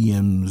or the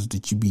DMs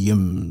that you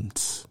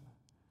BMs.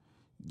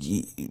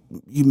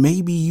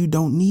 Maybe you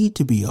don't need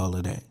to be all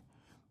of that,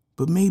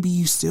 but maybe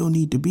you still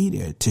need to be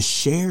there to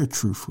share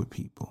truth with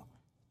people,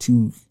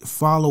 to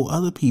follow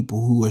other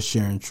people who are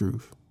sharing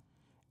truth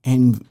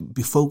and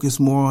be focused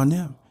more on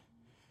them.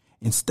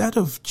 Instead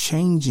of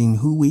changing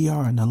who we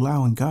are and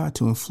allowing God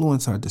to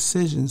influence our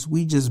decisions,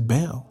 we just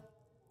bail.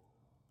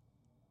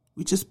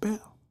 We just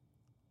bail.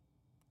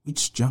 We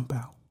just jump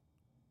out.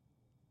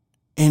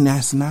 And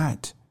that's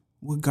not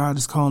what God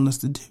is calling us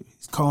to do.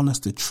 He's calling us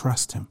to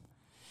trust him.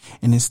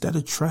 And instead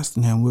of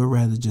trusting him, we'll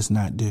rather just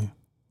not do.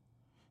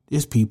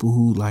 There's people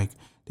who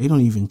they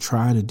don't even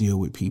try to deal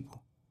with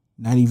people,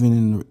 not even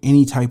in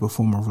any type of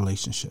form of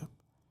relationship.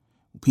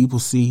 People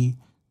see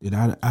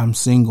that I'm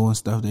single and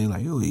stuff. They're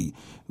like, oh,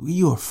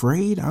 you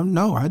afraid?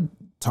 I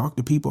talk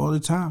to people all the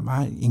time.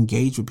 I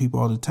engage with people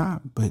all the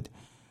time, but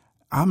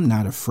I'm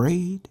not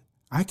afraid.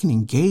 I can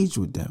engage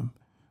with them,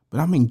 but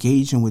I'm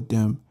engaging with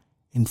them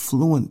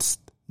influenced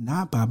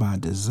not by my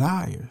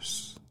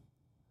desires,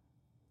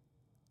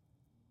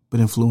 but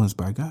influenced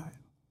by God.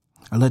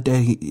 I let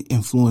that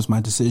influence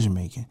my decision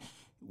making.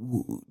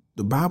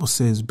 The Bible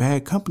says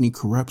bad company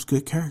corrupts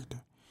good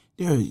character.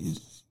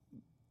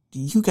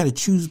 You got to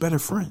choose better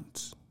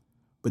friends,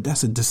 but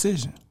that's a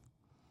decision.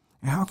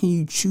 And how can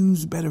you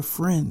choose better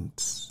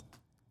friends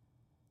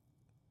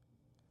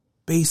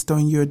based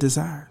on your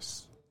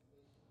desires?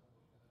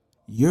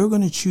 You're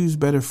going to choose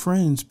better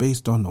friends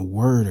based on the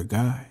word of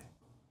God.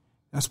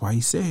 That's why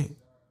he said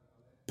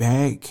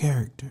bad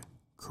character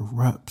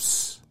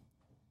corrupts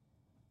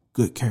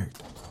good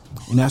character.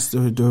 And that's the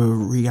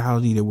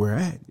reality that we're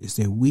at, is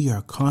that we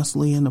are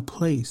constantly in a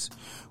place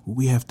where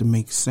we have to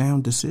make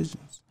sound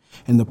decisions.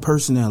 And the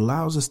person that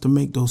allows us to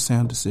make those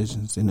sound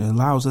decisions and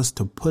allows us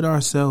to put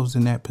ourselves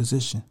in that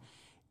position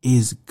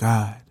is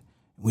God.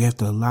 We have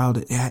to allow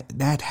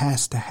that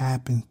has to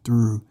happen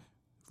through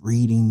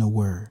reading the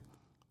word.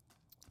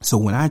 So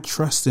when I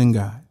trust in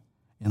God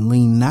and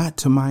lean not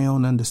to my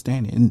own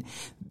understanding, and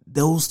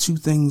those two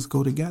things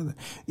go together,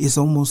 it's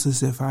almost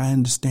as if I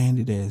understand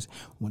it as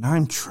when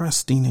I'm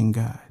trusting in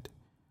God,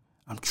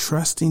 I'm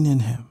trusting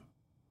in him.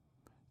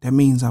 That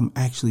means I'm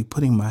actually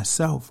putting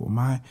myself or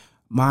my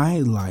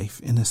life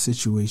in a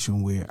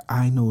situation where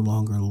I no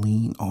longer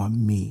lean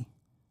on me.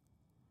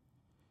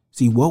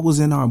 See, what was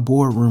in our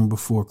boardroom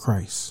before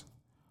Christ?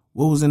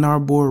 What was in our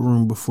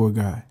boardroom before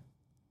God?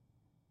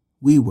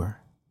 We were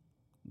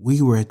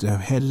at the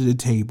head of the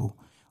table,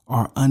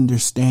 our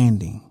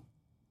understanding.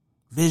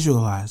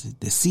 Visualize it.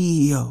 The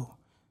CEO,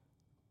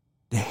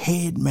 the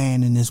head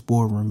man in this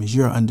boardroom is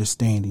your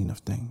understanding of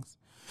things.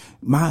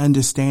 My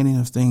understanding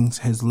of things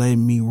has led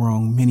me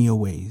wrong many a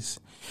ways.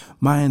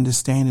 My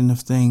understanding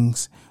of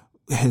things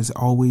has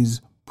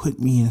always put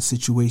me in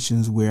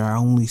situations where I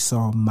only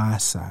saw my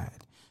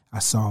side. I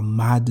saw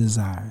my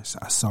desires.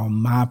 I saw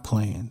my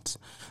plans.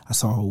 I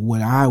saw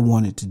what I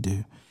wanted to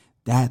do.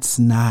 That's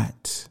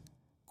not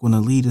going to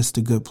lead us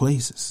to good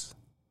places.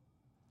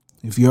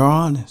 If you're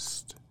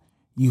honest,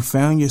 you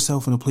found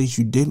yourself in a place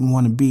you didn't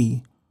want to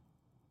be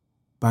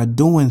by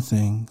doing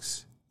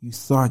things you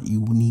thought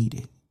you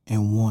needed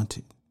and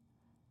wanted.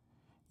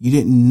 You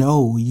didn't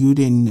know, you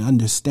didn't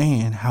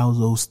understand how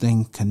those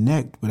things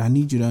connect, but I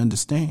need you to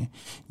understand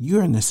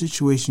you're in the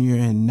situation you're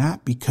in,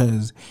 not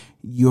because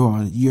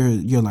you're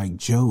like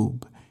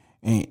Job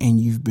and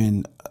you've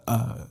been,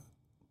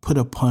 put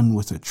upon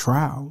with a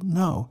trial.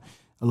 No,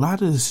 a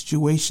lot of the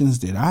situations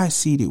that I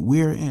see that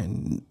we're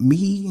in,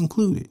 me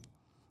included,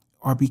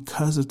 are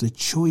because of the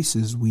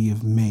choices we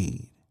have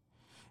made.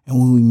 And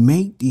when we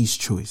make these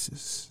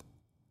choices,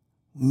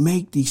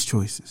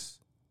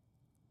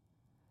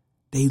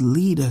 they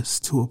lead us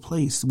to a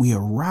place, we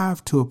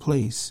arrive to a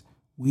place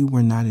we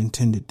were not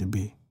intended to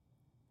be.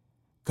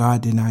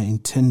 God did not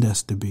intend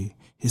us to be.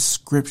 His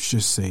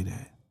scriptures say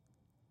that.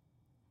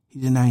 He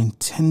did not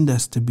intend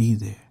us to be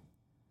there.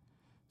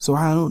 So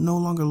I don't no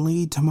longer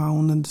lead to my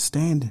own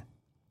understanding.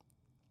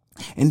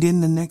 And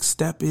then the next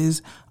step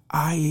is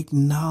I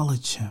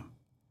acknowledge him.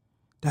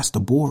 That's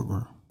the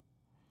boardroom.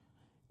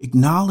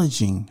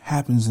 Acknowledging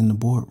happens in the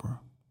boardroom.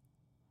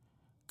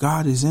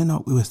 God is in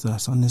with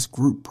us on this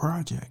group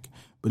project.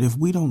 But if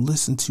we don't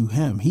listen to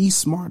him, he's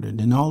smarter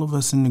than all of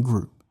us in the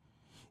group.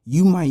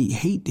 You might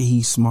hate that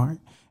he's smart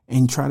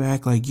and try to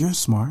act like you're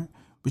smart,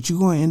 but you're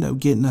going to end up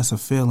getting us a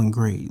failing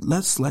grade.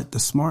 Let's let the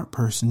smart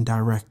person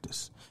direct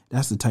us.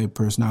 That's the type of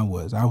person I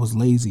was. I was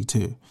lazy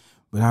too,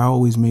 but I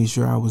always made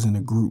sure I was in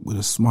a group with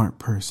a smart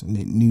person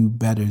that knew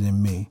better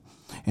than me.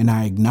 And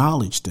I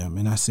acknowledged them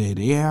and I said,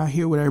 yeah, I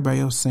hear what everybody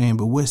else is saying,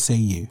 but what say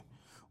you?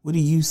 What do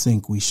you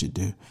think we should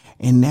do?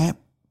 And that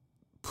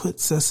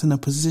puts us in a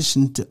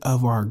position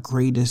of our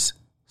greatest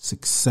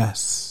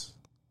success.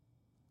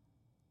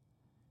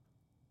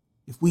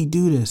 If we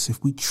do this,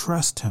 if we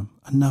trust him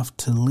enough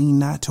to lean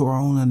not to our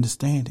own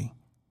understanding,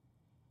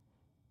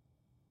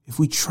 if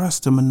we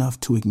trust him enough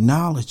to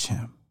acknowledge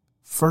him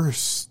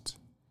first,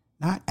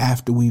 not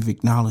after we've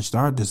acknowledged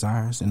our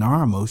desires and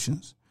our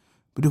emotions,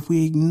 but if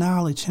we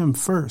acknowledge him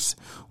first,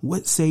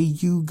 what say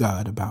you,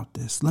 God, about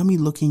this? Let me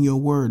look in your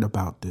word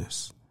about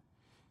this.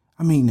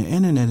 I mean, the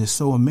internet is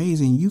so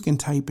amazing. You can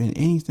type in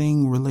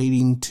anything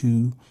relating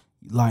to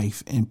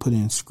life and put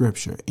in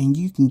scripture, and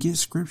you can get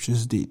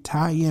scriptures that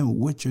tie in with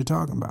what you're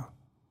talking about.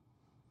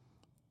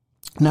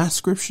 Not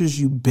scriptures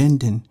you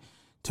bending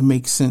to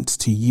make sense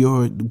to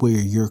where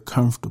you're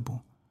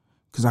comfortable.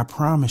 Because I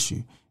promise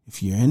you,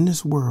 if you're in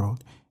this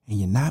world and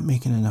you're not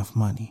making enough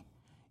money,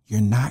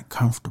 you're not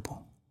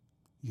comfortable.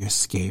 You're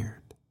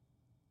scared.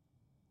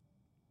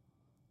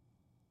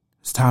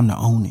 It's time to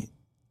own it.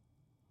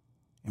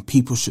 And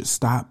people should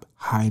stop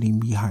hiding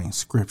behind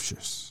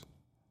scriptures.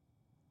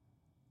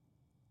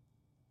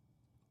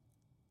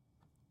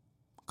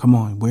 Come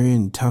on, we're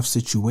in tough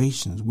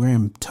situations. We're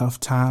in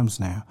tough times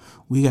now.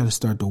 We got to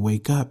start to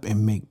wake up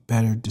and make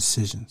better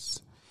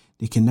decisions.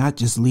 They cannot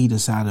just lead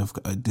us out of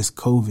this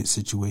COVID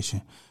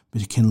situation,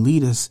 but it can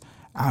lead us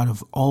out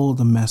of all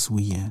the mess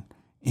we in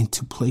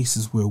into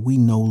places where we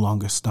no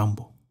longer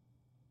stumble.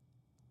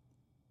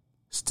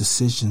 It's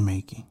decision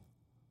making,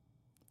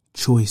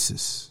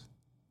 choices.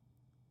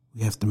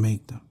 We have to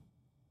make them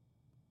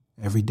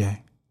every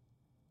day,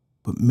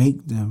 but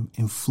make them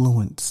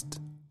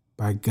influenced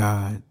by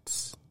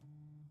God's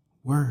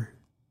word.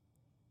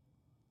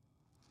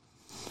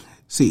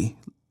 See,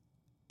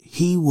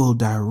 he will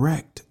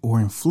direct or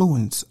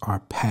influence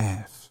our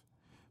path.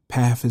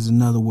 Path is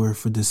another word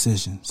for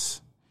decisions.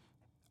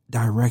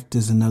 Direct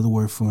is another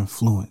word for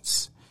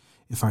influence.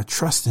 If I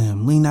trust in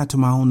him, lean not to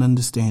my own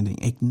understanding,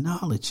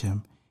 acknowledge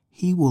him,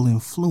 he will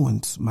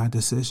influence my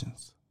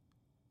decisions.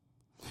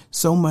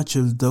 So much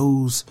of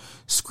those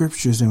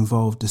scriptures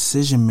involve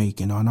decision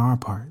making on our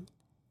part.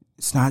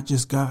 It's not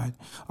just God.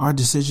 Our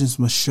decisions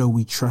must show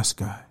we trust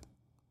God.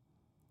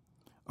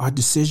 Our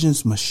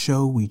decisions must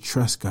show we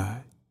trust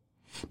God.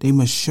 They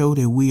must show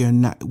that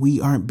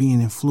we aren't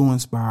being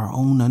influenced by our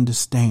own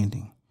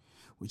understanding,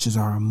 which is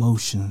our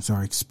emotions,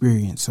 our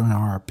experience, and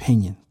our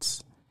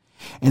opinions,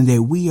 and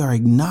that we are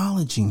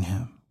acknowledging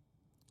him,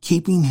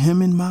 keeping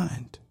him in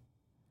mind,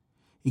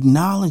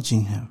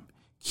 acknowledging him,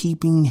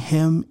 keeping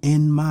him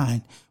in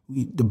mind.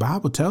 The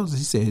Bible tells us,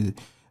 he said,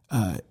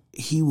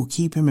 he will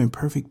keep him in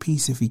perfect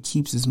peace if he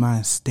keeps his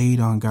mind stayed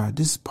on God.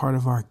 This is part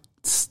of our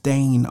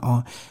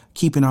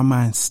keeping our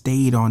mind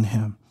stayed on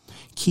him,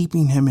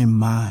 keeping him in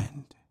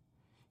mind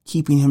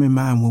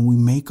when we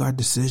make our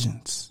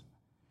decisions.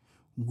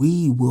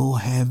 We will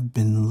have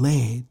been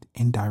led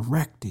and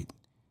directed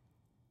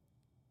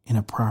in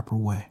a proper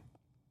way.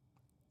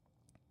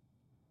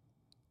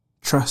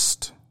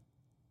 Trust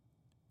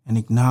and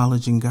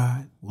acknowledging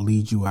God will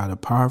lead you out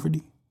of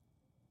poverty.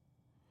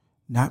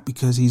 Not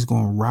because he's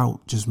going to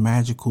route just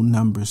magical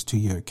numbers to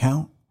your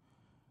account,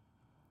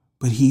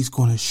 but he's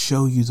going to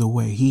show you the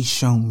way. He's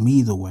shown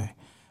me the way.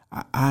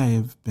 I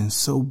have been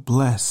so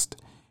blessed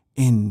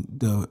in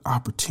the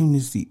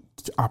opportunities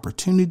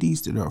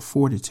that are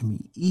afforded to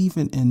me,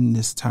 even in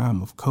this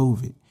time of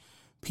COVID.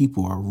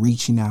 People are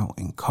reaching out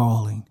and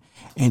calling,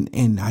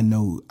 and I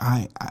know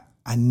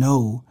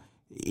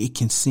it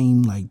can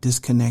seem like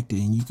disconnected,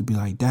 and you could be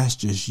like, that's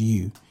just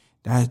you.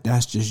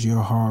 That's just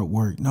your hard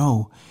work.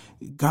 No,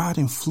 God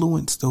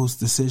influenced those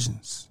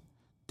decisions,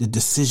 the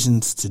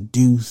decisions to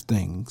do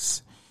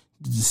things,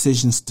 the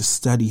decisions to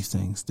study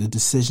things, the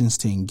decisions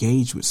to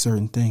engage with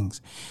certain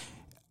things.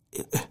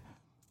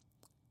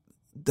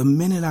 The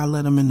minute I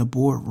let him in the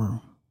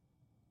boardroom,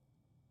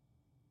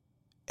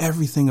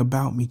 everything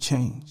about me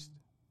changed.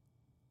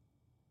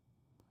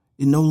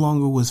 It no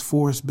longer was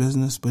Forrest's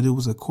business, but it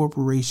was a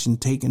corporation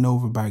taken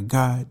over by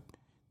God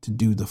to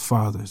do the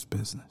Father's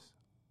business.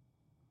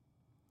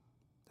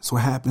 That's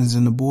what happens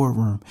in the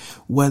boardroom.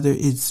 Whether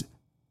it's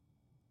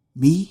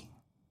me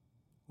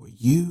or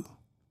you,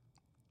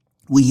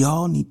 we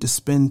all need to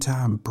spend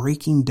time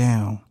breaking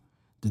down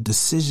the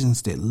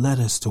decisions that led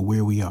us to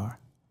where we are.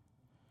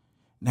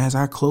 And as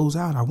I close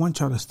out, I want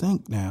y'all to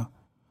think now,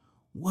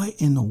 what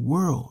in the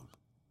world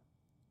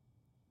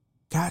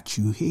got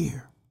you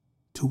here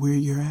to where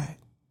you're at?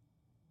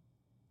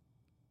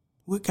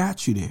 What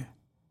got you there?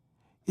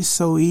 It's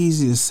so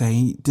easy to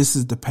say, this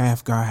is the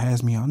path God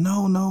has me on.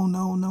 No.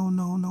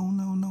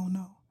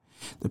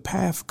 The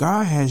path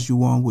God has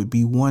you on would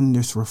be one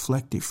that's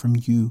reflected from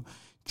you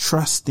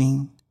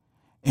trusting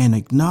and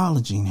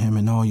acknowledging him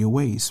in all your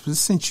ways. But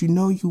since you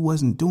know you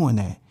wasn't doing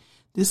that,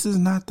 this is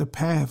not the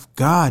path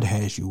God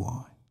has you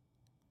on.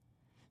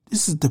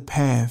 This is the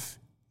path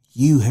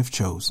you have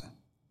chosen.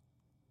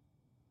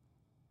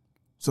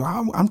 So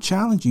I'm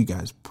challenging you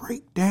guys,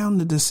 break down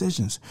the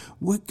decisions.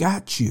 What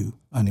got you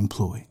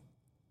unemployed?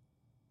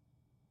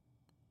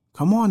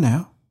 Come on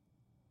now.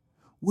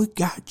 What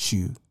got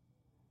you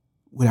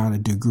without a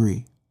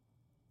degree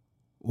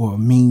or a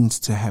means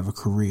to have a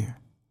career?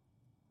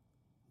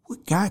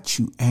 What got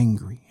you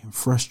angry and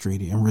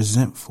frustrated and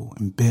resentful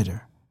and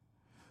bitter?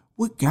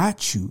 What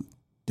got you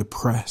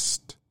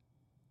depressed?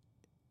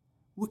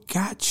 What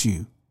got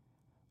you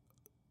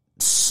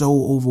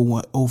so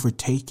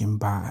overtaken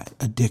by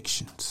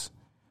addictions,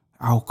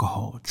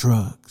 alcohol,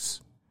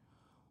 drugs?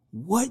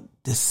 What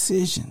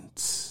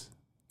decisions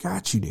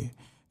got you there?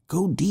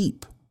 Go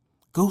deep.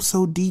 Go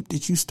so deep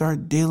that you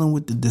start dealing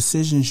with the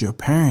decisions your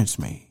parents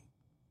made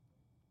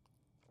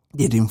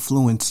that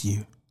influence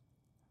you.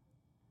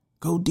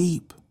 Go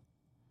deep.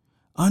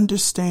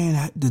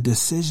 Understand the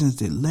decisions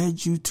that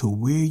led you to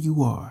where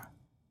you are.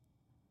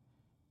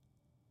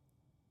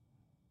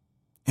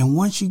 And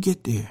once you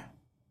get there,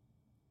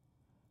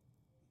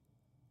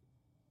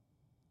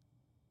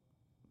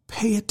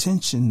 pay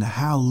attention to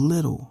how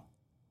little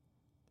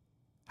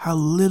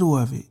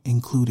of it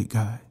included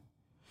God.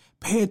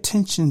 Pay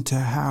attention to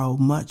how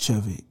much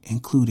of it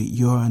included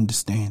your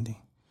understanding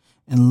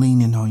and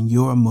leaning on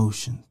your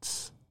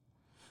emotions,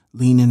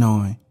 leaning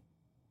on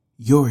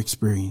your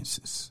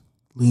experiences,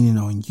 leaning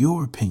on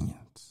your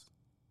opinions.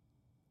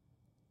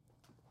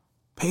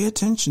 Pay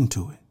attention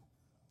to it.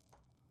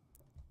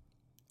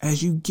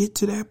 As you get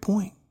to that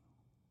point,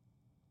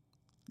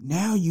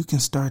 now you can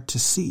start to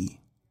see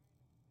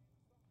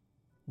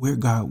where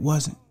God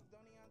wasn't.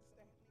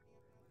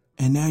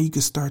 And now you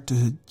can start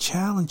to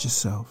challenge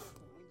yourself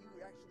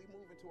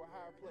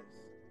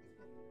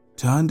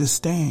to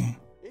understand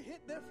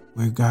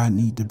where God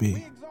need to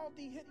be.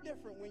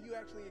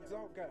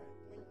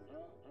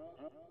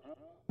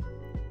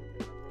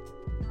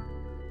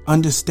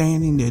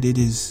 Understanding that it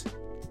is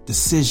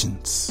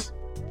decisions,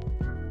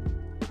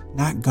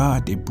 not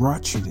God, that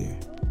brought you there.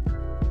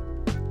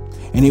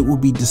 And it will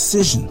be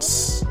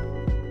decisions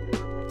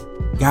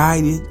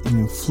guided and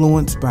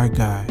influenced by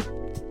God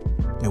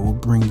that will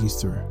bring you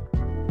through.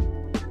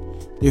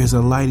 There's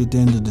a light at the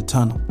end of the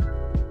tunnel.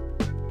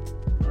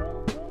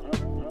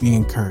 Be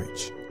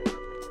encouraged.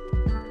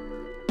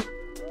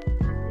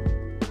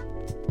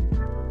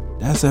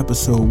 That's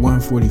episode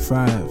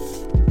 145.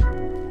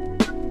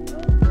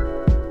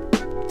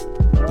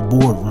 The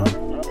boardroom.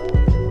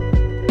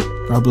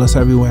 God bless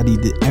everybody.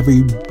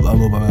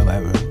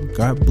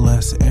 God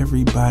bless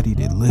everybody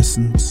that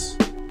listens.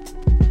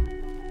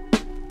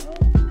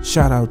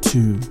 Shout out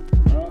to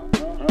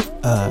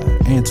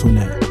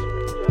Antoinette.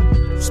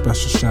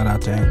 Special shout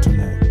out to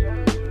Antoinette.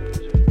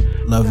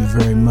 Love you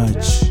very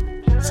much.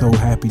 So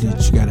happy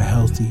that you got a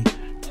healthy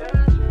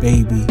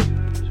baby.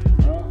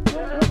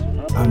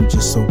 I'm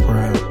just so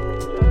proud.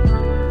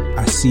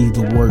 I see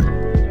the work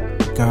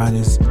God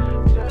has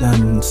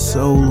done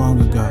so long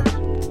ago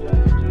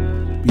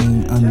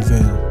being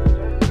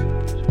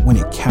unveiled when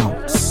it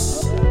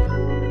counts.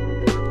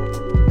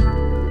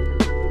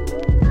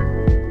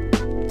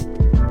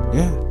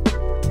 Yeah.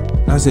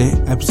 That's it.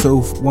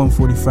 Episode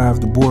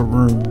 145, The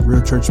Boardroom,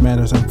 Real Church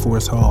Matters. I'm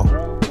Forrest Hall.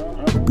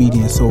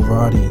 Obedience over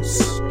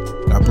audience.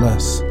 God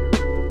bless.